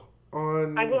info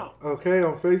on. I will. Okay,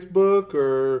 on Facebook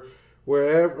or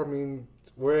wherever.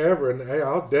 Wherever, and hey,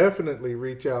 I'll definitely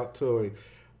reach out to him.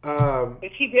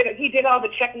 He did all the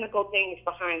technical things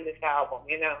behind this album.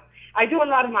 I do a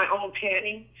lot of my own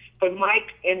panning, but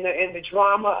Mike in the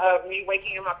drama of me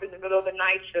waking him up in the middle of the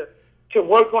night to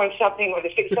work on something or to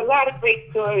fix a lot of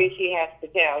great stories he has to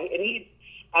tell, and he's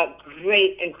a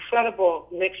great, incredible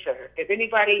mixer. If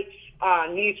anybody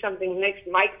needs something mixed,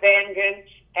 Mike Vangen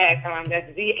at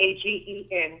that's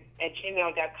VAGEN at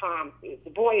gmail.com.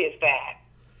 The boy is bad.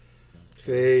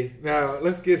 See, now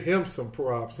let's get him some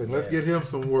props and let's get him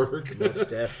some work. Most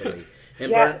definitely.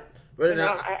 And Yeah.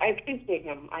 Bernadette, I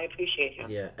appreciate him.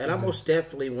 yeah, and I most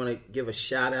definitely want to give a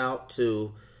shout out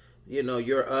to,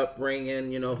 your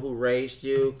upbringing, who raised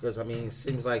you, because it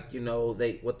seems like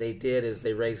what they did is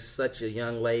they raised such a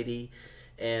young lady,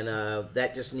 and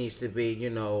that just needs to be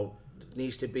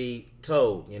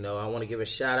told. I want to give a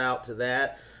shout out to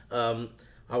that.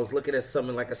 I was looking at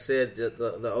something, like I said,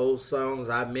 the old songs.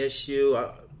 I Miss You.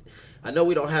 I know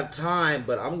we don't have time,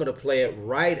 but I'm going to play it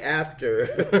right after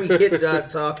we get done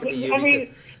talking to you. You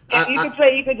can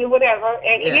play, you can do whatever.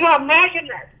 And, imagine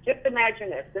this. Just imagine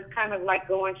this. It's kind of like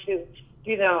going to,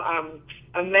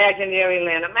 imaginary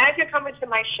land. Imagine coming to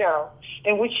my show,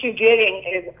 and what you're getting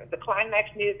is the climax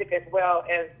music as well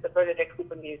as the Bernadette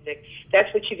Cooper music.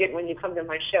 That's what you get when you come to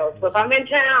my show. So if I'm in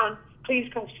town,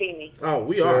 please come see me. Oh,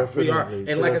 we are.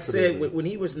 Definitely, And like I said, when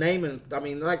he was naming,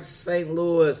 like St.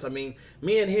 Louis, me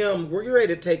and him, we're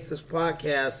ready to take this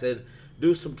podcast and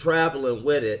do some traveling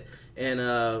with it. And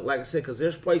like I said, because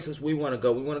there's places we want to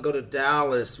go. We want to go to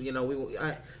Dallas.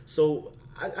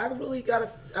 I really got to.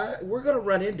 We're going to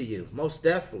run into you most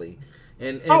definitely.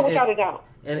 And without a doubt.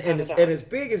 And as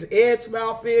big as Ed's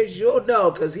mouth is, you'll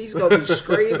know because he's going to be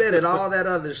screaming and all that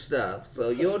other stuff. So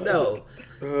you'll know.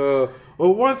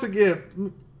 Well, once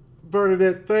again,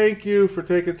 Bernadette, thank you for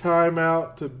taking time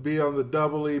out to be on the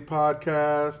Double E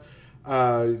podcast.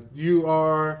 You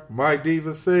are my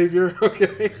diva savior.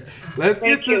 Okay, let's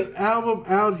get this album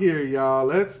out here, y'all.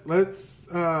 Let's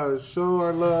show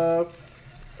our love.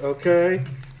 Okay,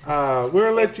 we're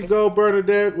gonna let you go,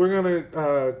 Bernadette. We're gonna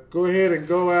go ahead and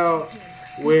go out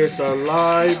with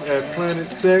Live at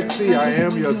Planet Sexy. I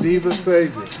am your diva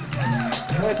savior.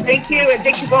 Thank you, and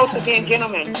thank you both again,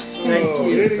 gentlemen. Thank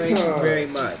you. Thank you very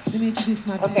much. Let me introduce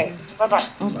my baby. Okay, bye-bye.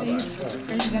 On bass,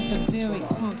 we got the very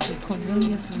funky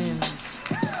Cornelius Mills.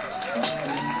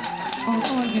 On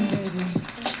organ, baby,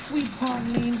 Sweet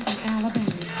Pauline from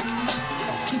Alabama.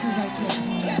 Keep it right there,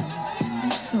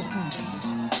 honey. So funky.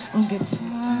 On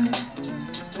guitar,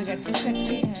 I that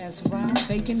sexy ass Rob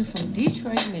Bacon from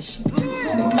Detroit, Michigan.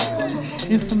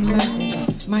 And from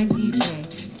London, my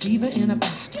DJ, Diva in a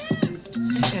Box.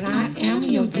 And I am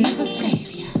your diva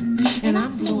savior. And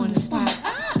I'm blowing the spot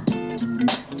up.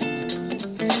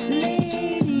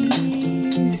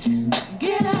 Ladies,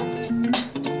 get up.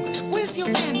 Where's your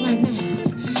man right now?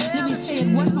 Let me say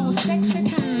it one more sexy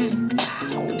time.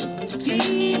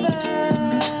 Divas,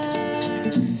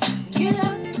 get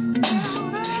up.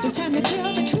 It's time to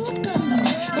tell the truth, girls.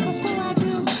 But before I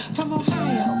do, from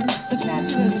Ohio, the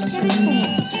fabulous Penny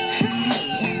Ford.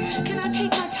 Hey, can I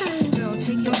take my time? Girl,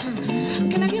 take your time.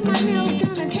 Can I get my nails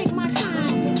done and take my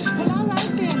time? Well, all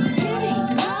right then, Penny,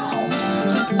 go.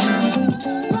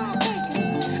 Rob Bacon,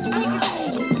 I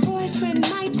boyfriend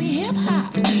might be hip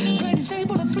hop, but he's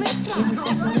able to flip flop. He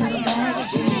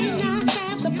may not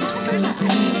have the pocket,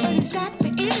 but he's got the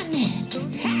internet.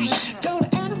 Hey, go to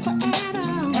Adam for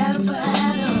Adam. Adam for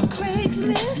Adam.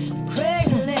 Craigslist.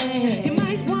 You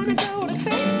might want to go to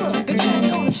Facebook and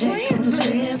check on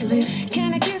friends list.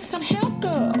 Can I get some help,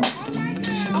 girls?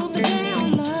 On the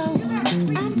down low,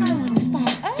 I'm blowing the spot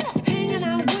up, hanging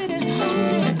out with his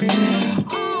homies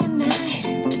all night.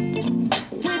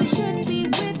 When he should be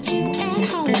with you at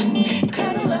home,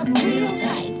 cuddle up real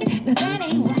tight. Now that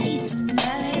ain't right.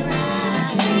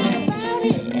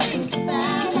 Think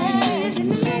about it. In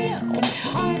denial.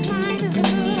 Or his mind is a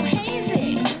little hazy.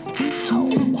 Ow.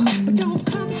 But don't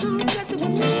come home messing with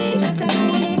me, 'cause I know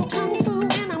a little kung fu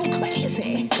and I'm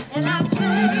crazy. And I'm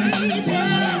crazy.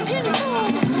 Penny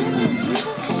Ford,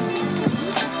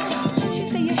 first you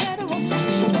say you're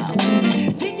heterosexual,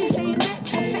 then you say you're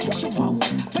metrosexual,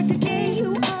 but today you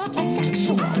are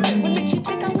bisexual. What makes you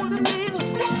think I want a man who's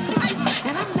flexible?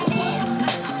 And I'm not,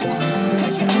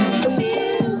 'cause you're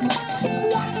confused.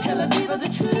 Tell a diva the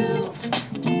truth,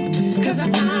 'cause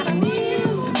I'm not amused.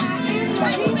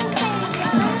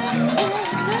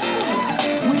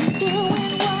 When he's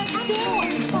doing what he's doing,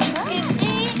 it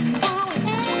ain't how it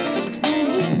is. When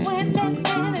he's when that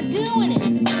man is doing it,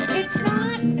 it's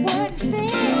not what it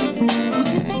says. What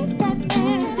you think that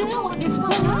man is doing is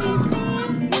what he's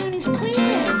saying when he's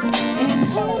creeping. And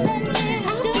who that man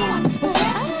is doing is what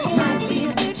he might be a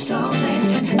big strong man,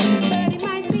 but he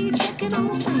might be checking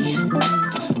on sand.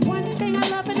 One thing I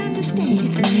love and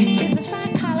understand is the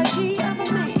psychology of a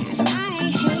man. So I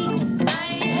ain't hating.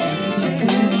 Just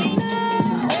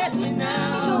let me know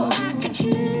so I can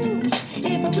choose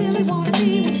if I really want to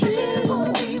be with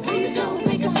you. Please don't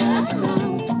make a fuss, no.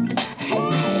 Hey,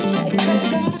 'cause you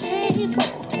gotta pay for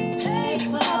it. You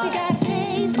gotta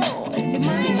pay for it. If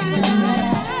money finds out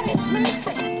about it,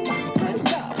 mercy. Good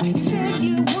God, you said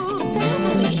you want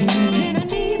family, then I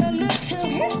need a little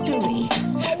history.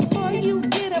 Before you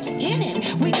get up in it,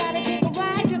 we gotta take a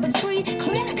ride to the free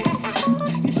clinic.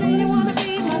 You say you wanna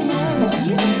be my lover,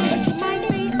 but you might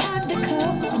be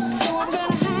undercover. So I'm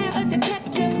gonna hire a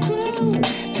detective crew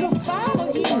to follow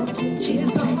you. She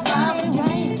just gonna follow you,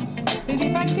 right? Baby,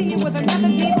 if I see you with another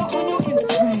diva on your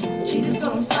Instagram, she just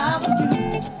gonna follow you.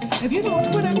 If you don't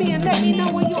Twitter me and let me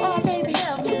know where you are, baby, she's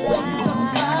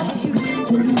gonna follow you.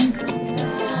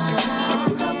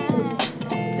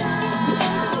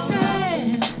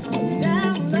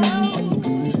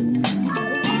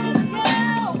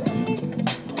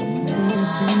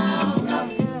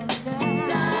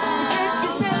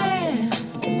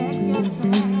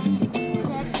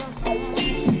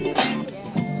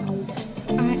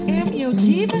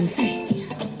 Diva savior,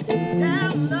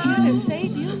 here to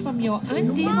save you from your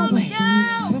undiva ways.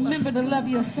 Remember to love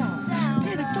yourself.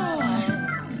 Penny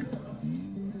Ford.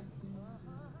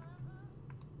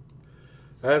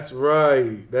 That's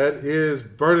right. That is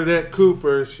Bernadette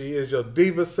Cooper. She is your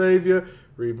diva savior.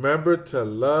 Remember to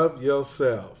love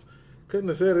yourself. Couldn't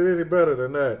have said it any better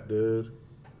than that, dude.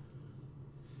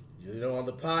 You know, on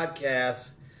the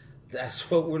podcast, that's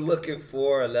what we're looking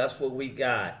for, and that's what we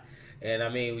got. And I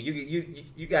mean,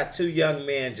 you got two young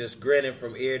men just grinning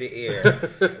from ear to ear.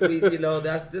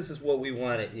 This is what we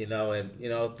wanted,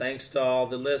 and thanks to all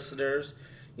the listeners,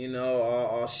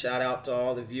 I'll shout out to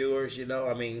all the viewers,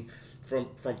 I mean, from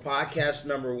podcast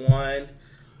number 1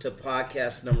 to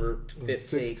podcast number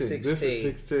 16. This is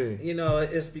 16.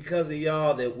 It's because of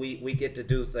y'all that we get to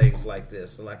do things like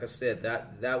this. And like I said,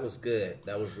 that was good.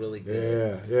 That was really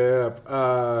good.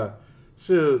 Yeah.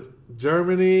 Shoot,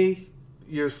 Germany,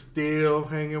 you're still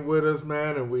hanging with us,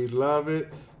 man, and we love it.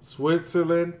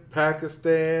 Switzerland,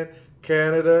 Pakistan,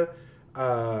 Canada.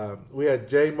 We had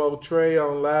J-Mo Trey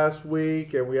on last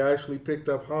week, and we actually picked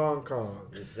up Hong Kong.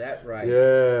 Is that right?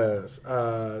 Yes.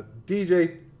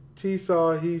 DJ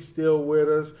T-Saw, he's still with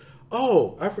us.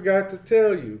 Oh, I forgot to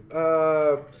tell you.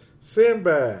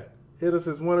 Sinbad, hit us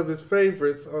as one of his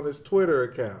favorites on his Twitter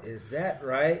account. Is that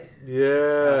right?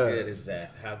 Yeah. How good is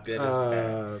that? How good is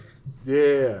that?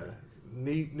 Yeah.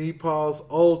 Nepal's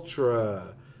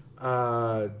Ultra,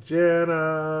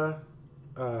 Jana,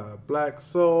 Black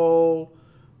Soul.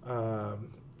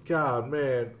 God,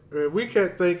 man, we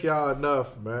can't thank y'all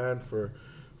enough, man, for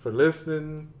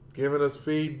listening, giving us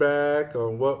feedback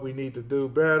on what we need to do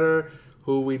better,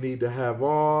 who we need to have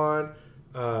on.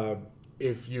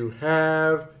 If you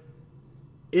have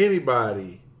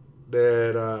anybody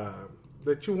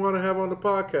that you want to have on the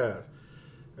podcast,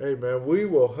 hey, man, we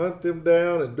will hunt them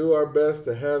down and do our best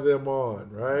to have them on,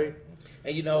 right?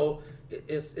 And you know,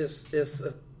 it's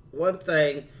one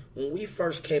thing. When we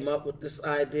first came up with this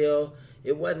idea,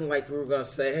 it wasn't like we were going to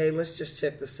say, hey, let's just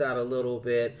check this out a little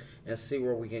bit and see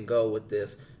where we can go with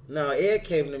this. No, Ed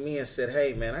came to me and said,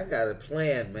 hey, man, I got a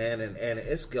plan, man, and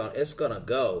it's gonna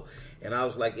go. And I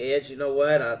was like, Ed, you know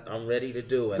what? I'm ready to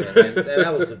do it. And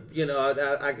that was, you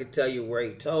know, I could tell you where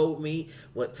he told me,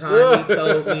 what time he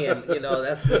told me, and, you know,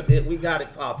 we got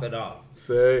it popping off.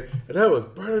 Say, and that was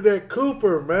Bernadette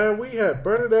Cooper, man. We had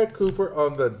Bernadette Cooper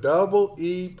on the Double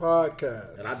E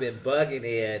podcast. And I've been bugging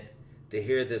Ed to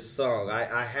hear this song.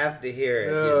 I have to hear it.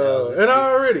 You know, and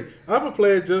I'm gonna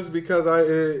play it just because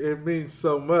it means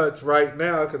so much right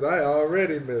now because I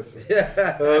already miss it.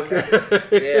 Okay.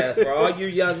 Yeah, for all you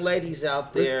young ladies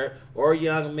out there or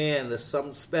young men, there's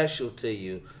something special to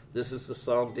you. This is the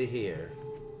song to hear.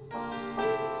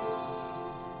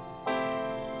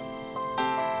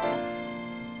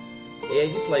 Yeah,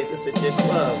 you played this at your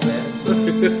club,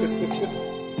 man.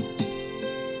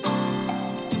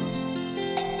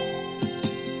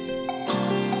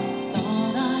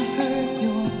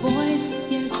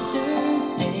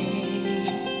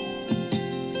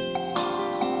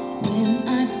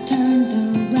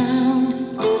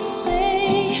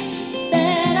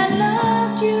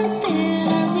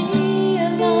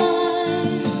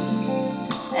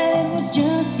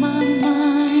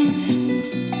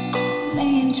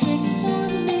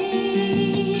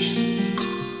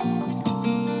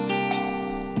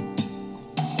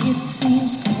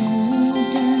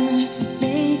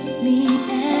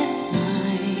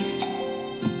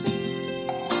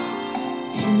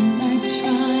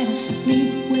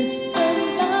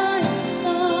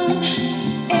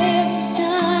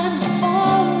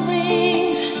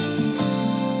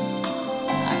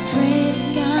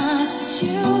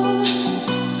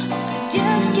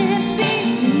 Just can't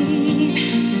believe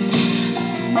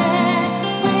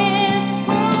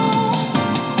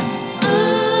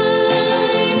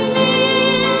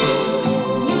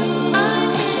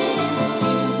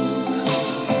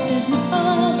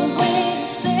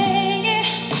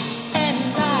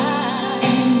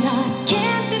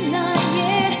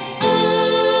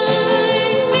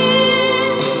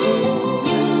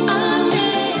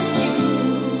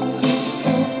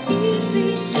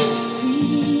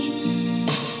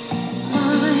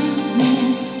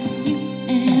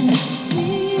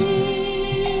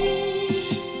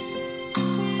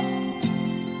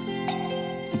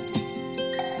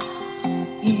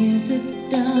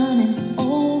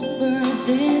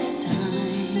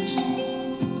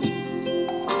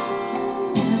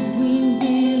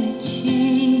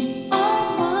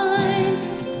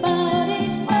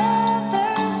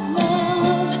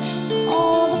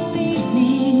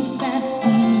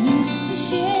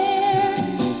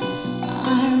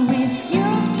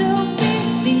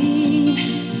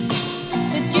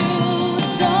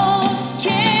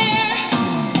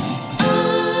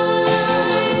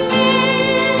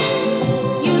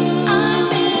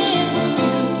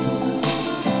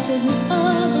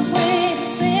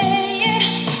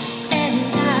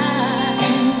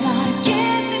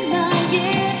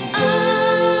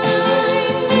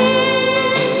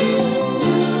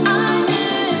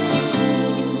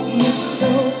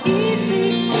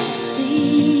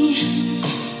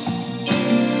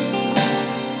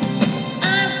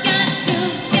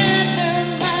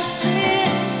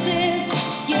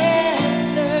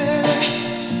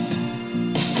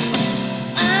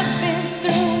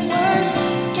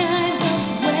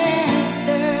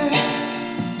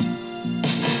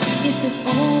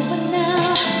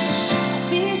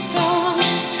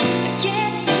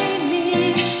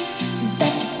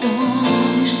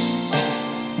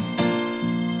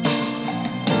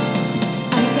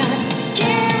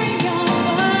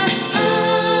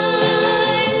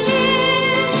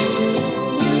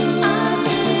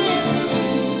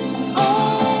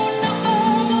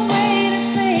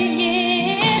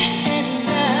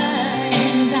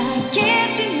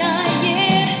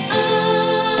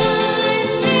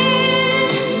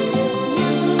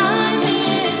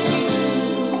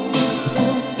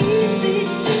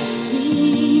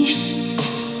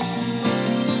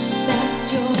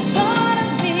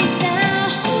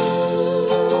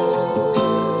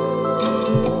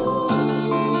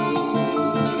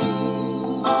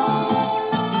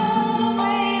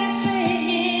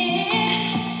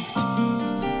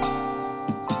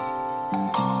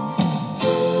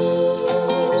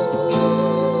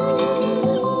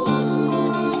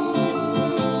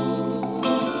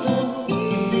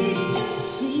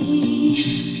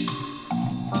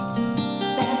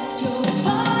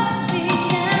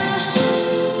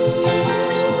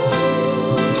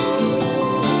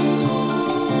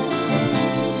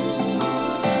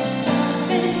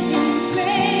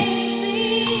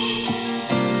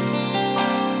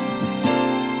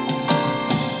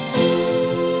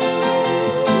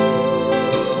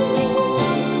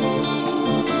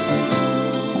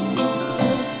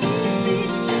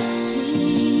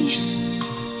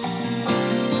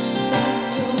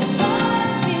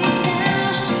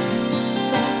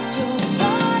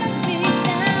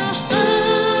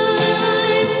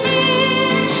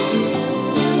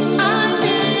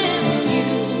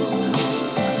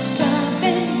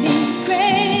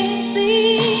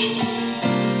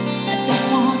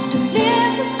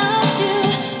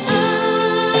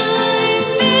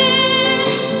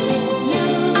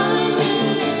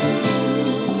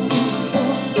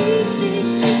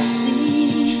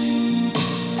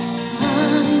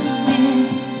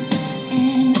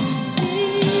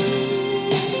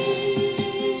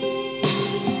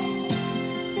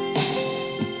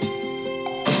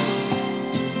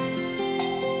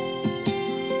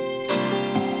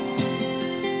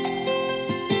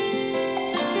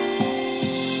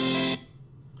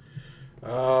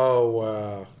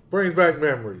brings back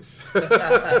memories.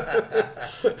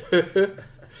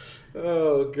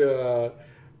 Oh God.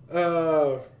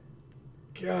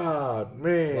 God,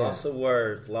 man. Loss of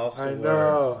words. I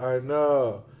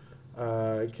know.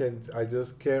 I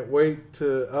just can't wait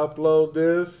to upload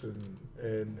this and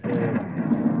Come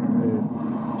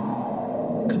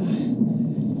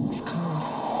on. It's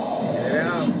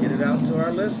cold. Get it out to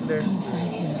our listeners. Come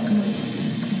inside here. Come on.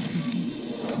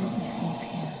 We'll be safe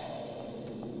here.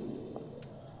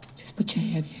 Just put your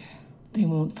head here. They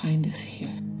won't find us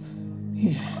here.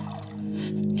 Here.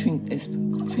 Drink this,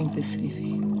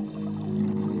 Fifi.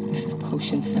 This is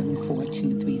potion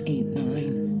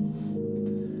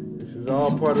 7423889. this is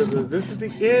all part of this is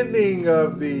the ending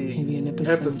of the Maybe in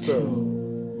episode 2, episode.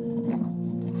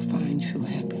 we'll find true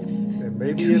happiness. And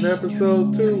maybe in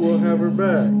episode 2 we'll have her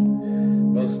back.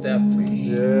 Most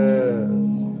definitely. Yes.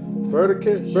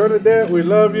 Bernadette, we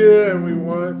love you and we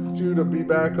want you to be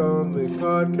back on the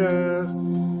podcast.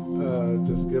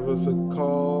 Just give us a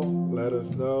call. Let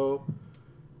us know.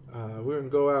 We're going to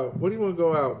go out. What do you want to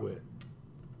go out with?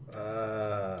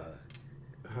 I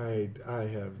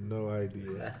have no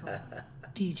idea.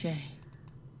 DJ.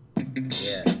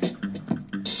 Yes.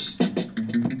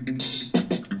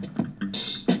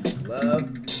 Love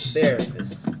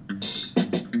therapist.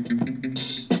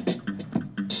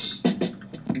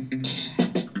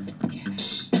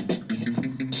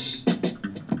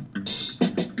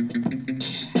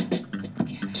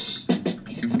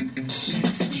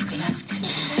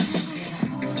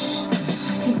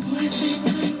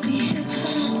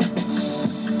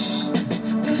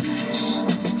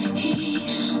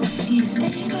 He's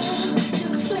able to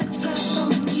flip-flop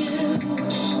on you,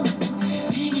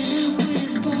 hanging out with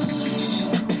his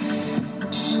boys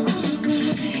all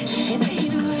night. It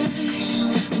ain't right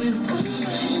when all I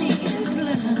need is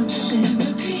love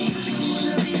therapy.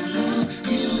 Wanna be alone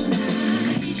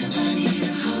tonight? Need somebody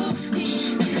to hold me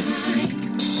tight.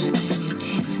 I'm your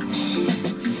favorite singer,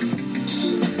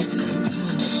 and I'm blowing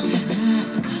the sweat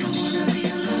up. I don't wanna be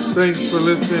alone. Thanks for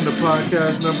listening to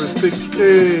podcast number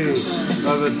 16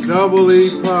 of the Double E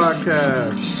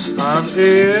Podcast. I'm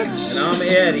Ed, And I'm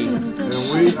Eddie.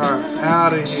 and we are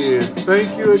out of here.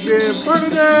 Thank you again,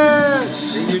 Bernadette.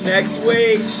 See you next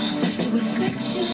week. It was sexual.